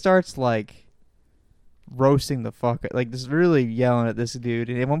then he just starts like roasting the fuck, like just really yelling at this dude.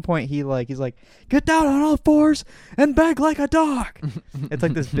 And at one point, he's like, "Get down on all fours and beg like a dog." It's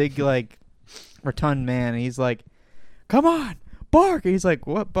like this big like rotund man, and he's like, "Come on, bark!" And he's like,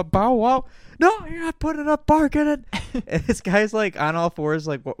 "What? Bow wow? No, you're not putting enough bark in it." And this guy's like on all fours,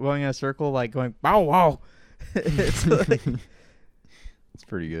 like going in a circle, like going bow wow. It's like, it's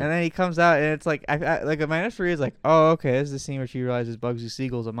pretty good. and then he comes out, and it's like, I like my initial read is like, oh, okay, this is the scene where she realizes Bugsy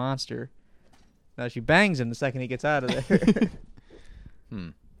Siegel's a monster. Now she bangs him the second he gets out of there.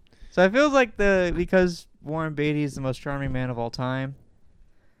 So it feels like because Warren Beatty is the most charming man of all time,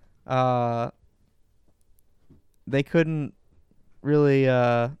 they couldn't really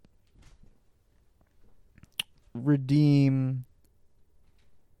redeem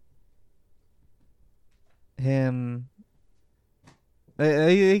him.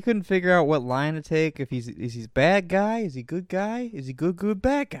 They couldn't figure out what line to take. If is he bad guy? Is he good guy? Is he good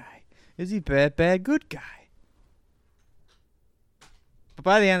bad guy? Is he bad good guy? But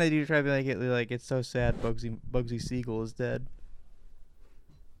by the end, they do try to be like it's so sad. Bugsy Siegel is dead.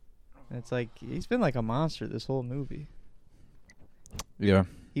 And it's like he's been like a monster this whole movie. Yeah.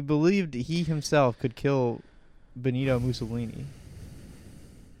 He believed he himself could kill Benito Mussolini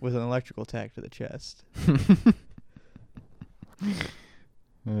with an electrical attack to the chest.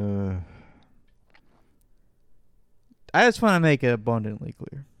 I just want to make it abundantly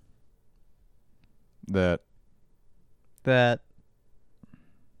clear that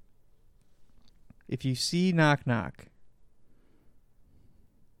if you see Knock Knock,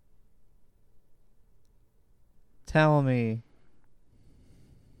 tell me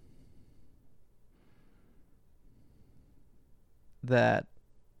that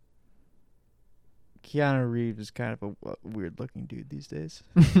Keanu Reeves is kind of a weird looking dude these days.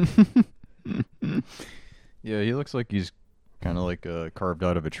 Yeah, he looks like he's kind of like carved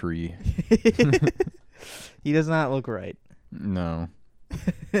out of a tree. He does not look right. No.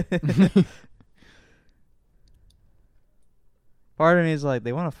 Part of me is like,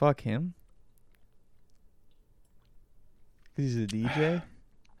 they want to fuck him? Because he's a DJ?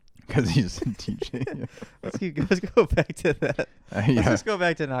 Because he's a DJ. Let's go back to that. Yeah. Let's just go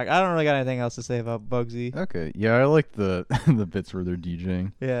back to Knock. I don't really got anything else to say about Bugsy. Okay. Yeah, I like the the bits where they're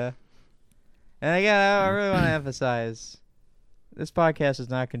DJing. Yeah. And again, I really want to emphasize, this podcast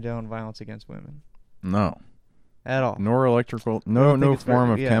does not condone violence against women. No. At all. Nor electrical. I No don't think no it's form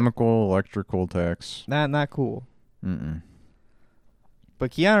very- of yeah. chemical, electrical attacks. Not cool. Mm-mm.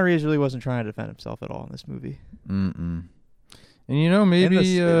 But Keanu Reeves really wasn't trying to defend himself at all in this movie. Mm-mm. And you know,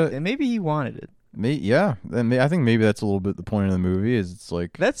 maybe and maybe he wanted it. yeah. I think maybe that's a little bit the point of the movie. Is it's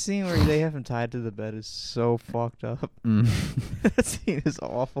like That scene where they have him tied to the bed is so fucked up. Mm. That scene is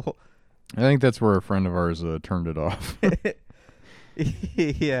awful. I think that's where a friend of ours turned it off.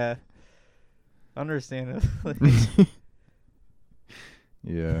 Yeah. Understandably.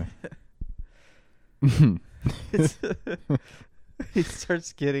 Yeah. He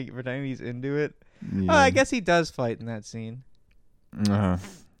starts pretending he's into it. Yeah. Oh, I guess he does fight in that scene. Uh-huh.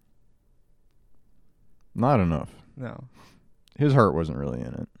 Not enough. No. His heart wasn't really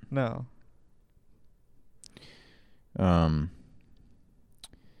in it. No. Yeah.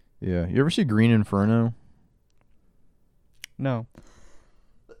 You ever see Green Inferno? No.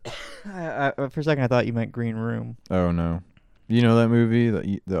 For a second, I thought you meant Green Room. Oh no. You know that movie,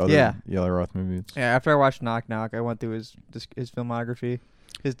 the other Yeah. Eli Roth movie. Yeah, after I watched Knock Knock, I went through his filmography,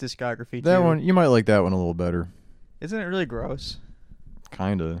 his discography. That too. one, you might like that one a little better. Isn't it really gross?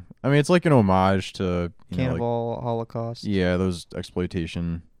 Kinda. I mean, it's like an homage to Cannibal Holocaust. Yeah, those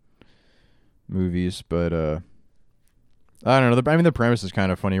exploitation movies, but I don't know. The premise is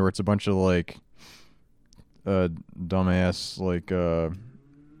kind of funny, where it's a bunch of like dumbass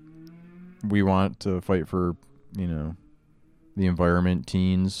we want to fight for the environment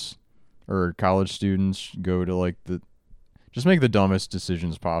teens or college students go to just make the dumbest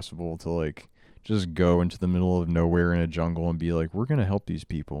decisions possible to just go into the middle of nowhere in a jungle and be like, we're gonna help these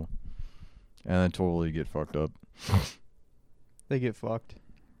people, and then totally get fucked up. They get fucked.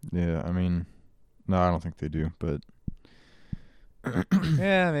 Yeah, I mean, no, I don't think they do, but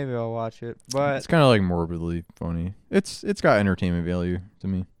Yeah, maybe I'll watch it. But it's kind of like morbidly funny. It's got entertainment value to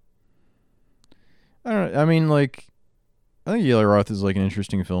me. I don't. I mean, I think Eli Roth is an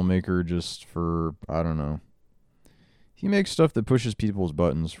interesting filmmaker. Just for I don't know. He makes stuff that pushes people's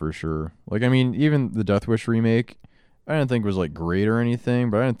buttons for sure. I mean, even the Death Wish remake, I didn't think was great or anything,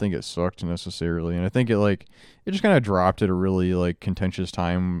 but I didn't think it sucked necessarily. And I think it just kind of dropped at a really contentious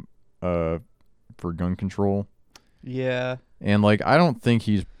time for gun control. yeah, And I don't think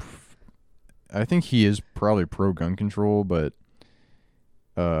I think he is probably pro gun control, but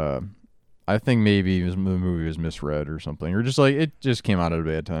I think maybe the movie was misread or something, or just it just came out at a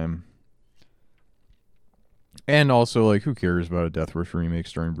bad time. And also, who cares about a Death Wish remake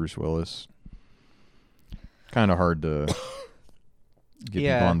starring Bruce Willis? Kind of hard to get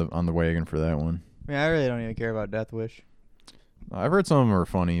people on the wagon for that one. I mean, I really don't even care about Death Wish. I've heard some of them are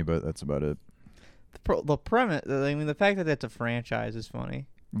funny, but that's about it. The premise, I mean, the fact that it's a franchise is funny.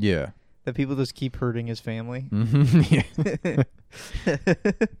 Yeah. That people just keep hurting his family. Yeah.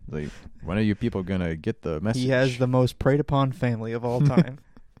 When are you people gonna get the message? He has the most preyed upon family of all time.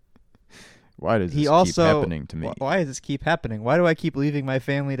 Why does this keep happening to me? Why does this keep happening? Why do I keep leaving my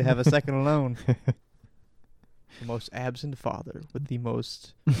family to have a second alone? The most absent father with the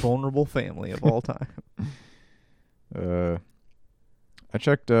most vulnerable family of all time. I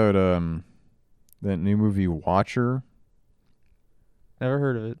checked out that new movie Watcher. Never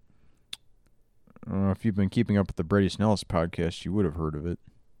heard of it. I don't know if you've been keeping up with the Brady Snellis podcast, you would have heard of it.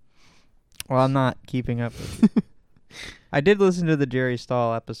 Well, I'm not keeping up with it. I did listen to the Jerry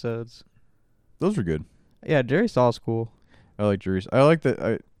Stahl episodes. Those were good. Yeah, Jerry Stahl's cool. I like Jerry's. I like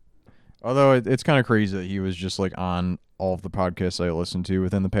that. Although it's kind of crazy that he was just on all of the podcasts I listened to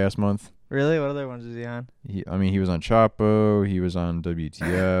within the past month. Really? What other ones is he on? He was on Chapo. He was on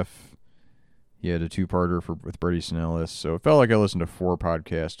WTF. He had a 2-parter with Brady Snellis. So it felt like I listened to 4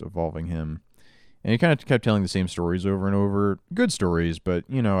 podcasts involving him. And he kind of kept telling the same stories over and over. Good stories, but,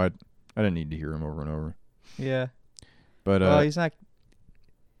 I didn't need to hear him over and over. Yeah. But well, he's not...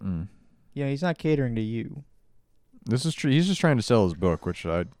 he's not catering to you. This is true. He's just trying to sell his book, which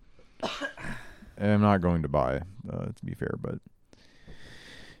I am not going to buy, to be fair. But,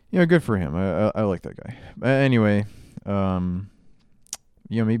 good for him. I like that guy. Anyway,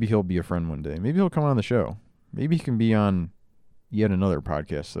 maybe he'll be a friend one day. Maybe he'll come on the show. Maybe he can be on yet another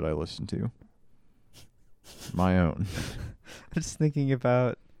podcast that I listen to. My own. I'm just thinking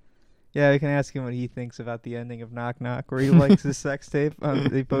about... Yeah, we can ask him what he thinks about the ending of Knock Knock, where he likes his sex tape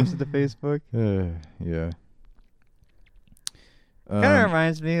they posted to Facebook. Yeah. Kind of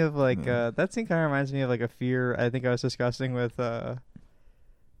reminds me of that scene. Kind of reminds me of a fear I think I was discussing with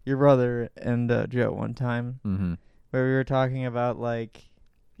your brother and Joe one time, where we were talking about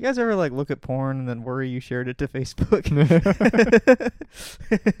you guys ever like look at porn and then worry you shared it to Facebook?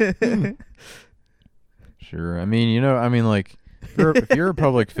 Sure. I mean, if you're a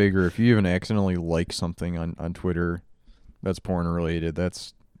public figure, if you even accidentally like something on Twitter that's porn related,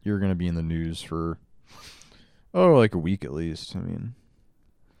 you're going to be in the news for like a week at least. I mean,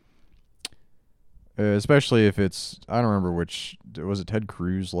 especially if it's, I don't remember which, was it Ted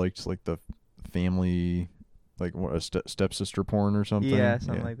Cruz liked like the family, like what, a stepsister porn or something? Yeah,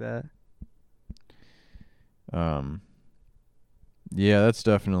 something like that. Yeah, that's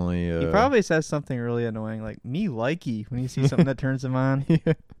definitely... he probably says something really annoying like, me likey, when you see something that turns him on.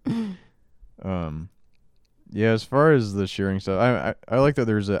 Yeah, as far as the sharing stuff, I like that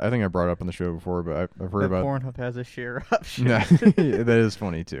there's I think I brought it up on the show before, but I've heard about... Pornhub has a share option. Yeah, that is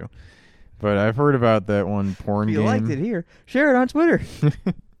funny too. But I've heard about that one porn game. If you liked it here, share it on Twitter.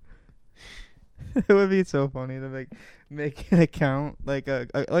 It would be so funny to make an account like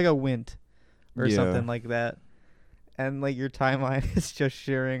a Wint or something like that. And your timeline is just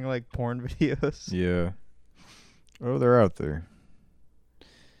sharing porn videos. Yeah. Oh, they're out there.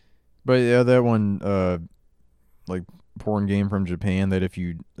 But yeah, that one porn game from Japan that if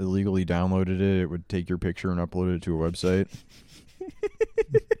you illegally downloaded it, it would take your picture and upload it to a website.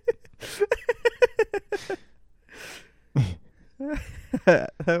 I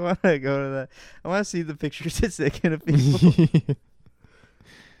want to go to that. I want to see the pictures it's taking of people.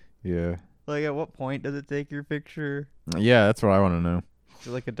 Yeah. At what point does it take your picture? Yeah, that's what I want to know. Is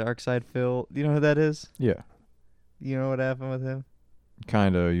it a Dark Side Phil? Do you know who that is? Yeah. You know what happened with him?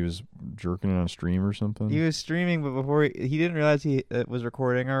 Kind of. He was jerking it on stream or something. He was streaming, but before he didn't realize he was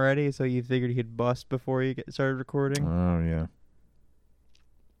recording already, so he figured he'd bust before he started recording. Oh, yeah.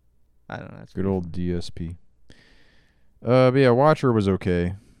 I don't know. That's good old DSP. But yeah, Watcher was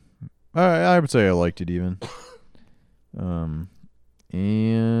okay. I would say I liked it even. And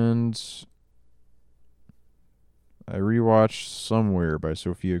I rewatched Somewhere by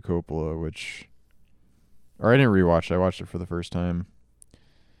Sofia Coppola, or I didn't rewatch it. I watched it for the first time.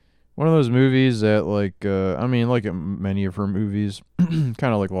 One of those movies that like many of her movies, kind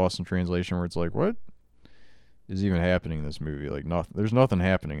of like Lost in Translation, where it's like, what is even happening in this movie? There's nothing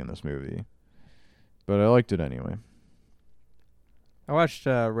happening in this movie. But I liked it anyway. I watched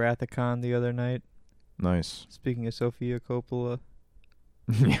Wrath of Khan the other night. Nice. Speaking of Sofia Coppola.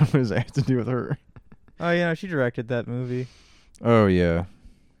 Yeah, what does that have to do with her? Oh, she directed that movie. Oh, yeah.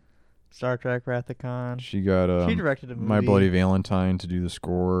 Star Trek Wrath of Khan. She got she directed a movie. My Bloody Valentine to do the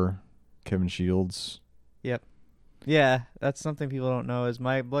score. Kevin Shields. Yep. Yeah, that's something people don't know is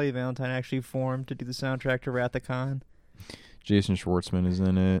My Bloody Valentine actually formed to do the soundtrack to Wrath of Khan. Jason Schwartzman is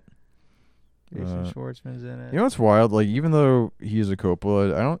in it. Jason Schwartzman's in it. You know what's wild? Even though he's a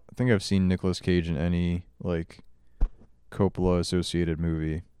Coppola, I don't think I've seen Nicolas Cage in any Coppola associated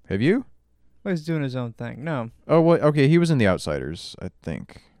movie. Have you? Well, he's doing his own thing. No. Oh, what? Okay, he was in The Outsiders, I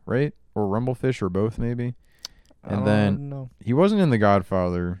think, right? Or Rumblefish, or both, maybe. And then no. He wasn't in The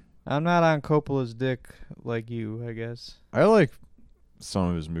Godfather. I'm not on Coppola's dick like you, I guess. I like some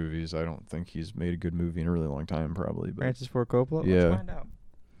of his movies. I don't think he's made a good movie in a really long time, probably. But Francis Ford Coppola? Yeah. Let's find out.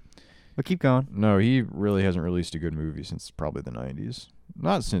 But keep going. No, he really hasn't released a good movie since probably the 90s.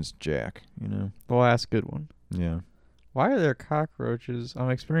 Not since Jack, The last good one. Yeah. Why are there cockroaches? I'm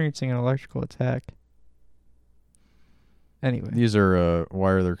experiencing an electrical attack. Anyway. These are,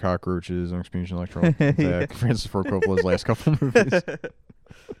 Why Are There Cockroaches? I'm experiencing an electrical attack. Francis Ford Coppola's last couple of movies.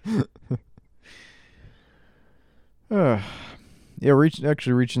 Yeah, we're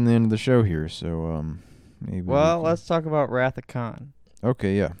actually reaching the end of the show here, so maybe. Well, let's talk about Wrath of Khan.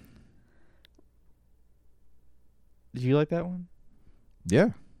 Okay, yeah. Did you like that one? Yeah.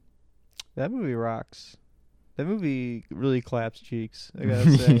 That movie rocks. That movie really claps cheeks, I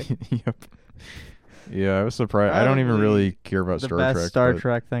gotta say. Yep. Yeah, I was surprised. I don't even really care about The Star best Trek. Star but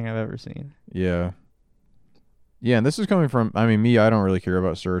Trek thing I've ever seen. Yeah. Yeah, and this is coming from, I mean, me, I don't really care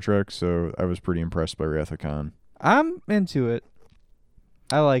about Star Trek, so I was pretty impressed by Wrath of Khan. I'm into it.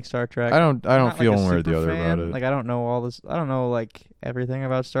 I like Star Trek. I don't Not feel like a one way or the super other fan. about it. Like I don't know all this. I don't know like everything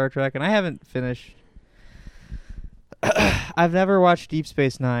about Star Trek, and I haven't finished. I've never watched Deep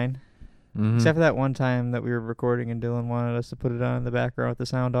Space Nine, Mhm. except for that one time that we were recording and Dylan wanted us to put it on in the background with the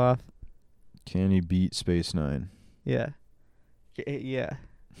sound off. Can he beat Space Nine? Yeah, yeah,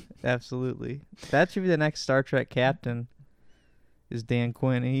 absolutely. That should be the next Star Trek captain. Is Dan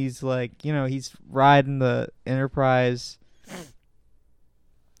Quinn, and he's like, he's riding the Enterprise,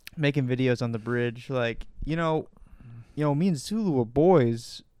 making videos on the bridge, like, me and Sulu are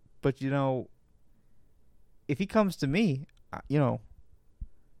boys, but if he comes to me, if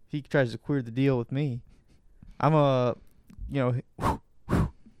he tries to queer the deal with me, I'm you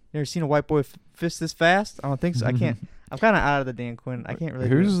ever seen a white boy fist this fast? I don't think so. I can't. I'm kind of out of the Dan Quinn. I can't really.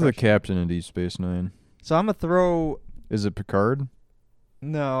 Who's the captain in Deep Space Nine? So I'm gonna throw. Is it Picard?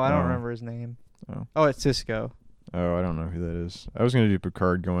 No, I don't Oh. remember his name. Oh. Oh, it's Cisco. Oh, I don't know who that is. I was going to do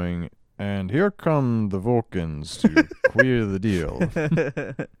Picard going, and here come the Vulcans to queer the deal.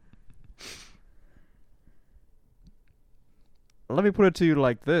 Let me put it to you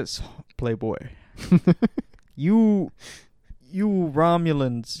like this, Playboy. You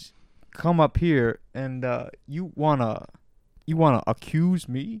Romulans come up here and you wanna accuse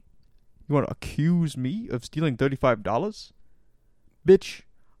me? You wanna accuse me of stealing $35? Bitch,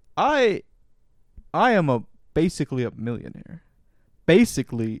 I am basically a millionaire.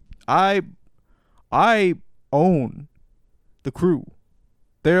 Basically, I own the crew.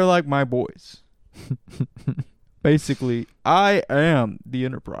 They're like my boys. Basically, I am the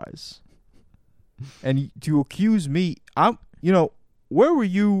Enterprise. And to accuse me, where were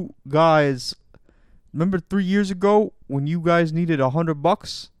you guys? Remember 3 years ago when you guys needed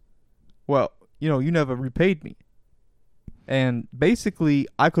 $100? Well, you never repaid me. And basically,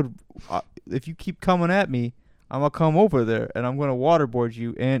 I could, if you keep coming at me, I'm going to come over there and I'm going to waterboard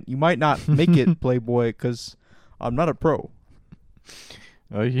you. And you might not make it, Playboy, because I'm not a pro.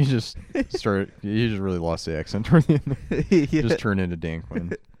 Oh, you just really lost the accent toward the end. Yeah. Just turned into Dan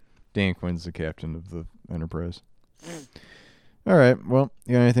Quinn. Dan Quinn's the captain of the Enterprise. All right. Well,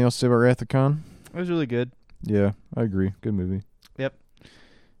 you got anything else to say about Wrath of Khan? It was really good. Yeah, I agree. Good movie. Yep.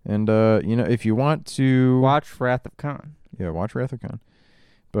 And if you want to Watch Wrath of Khan. Yeah, watch Wrath of Khan.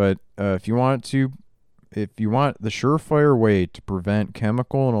 But if you want the surefire way to prevent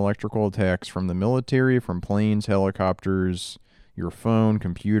chemical and electrical attacks from the military, from planes, helicopters, your phone,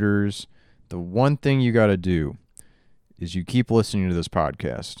 computers, the one thing you got to do is you keep listening to this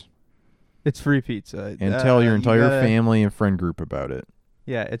podcast. It's free pizza. And tell your entire family and friend group about it.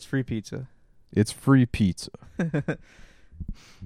 Yeah, it's free pizza. It's free pizza.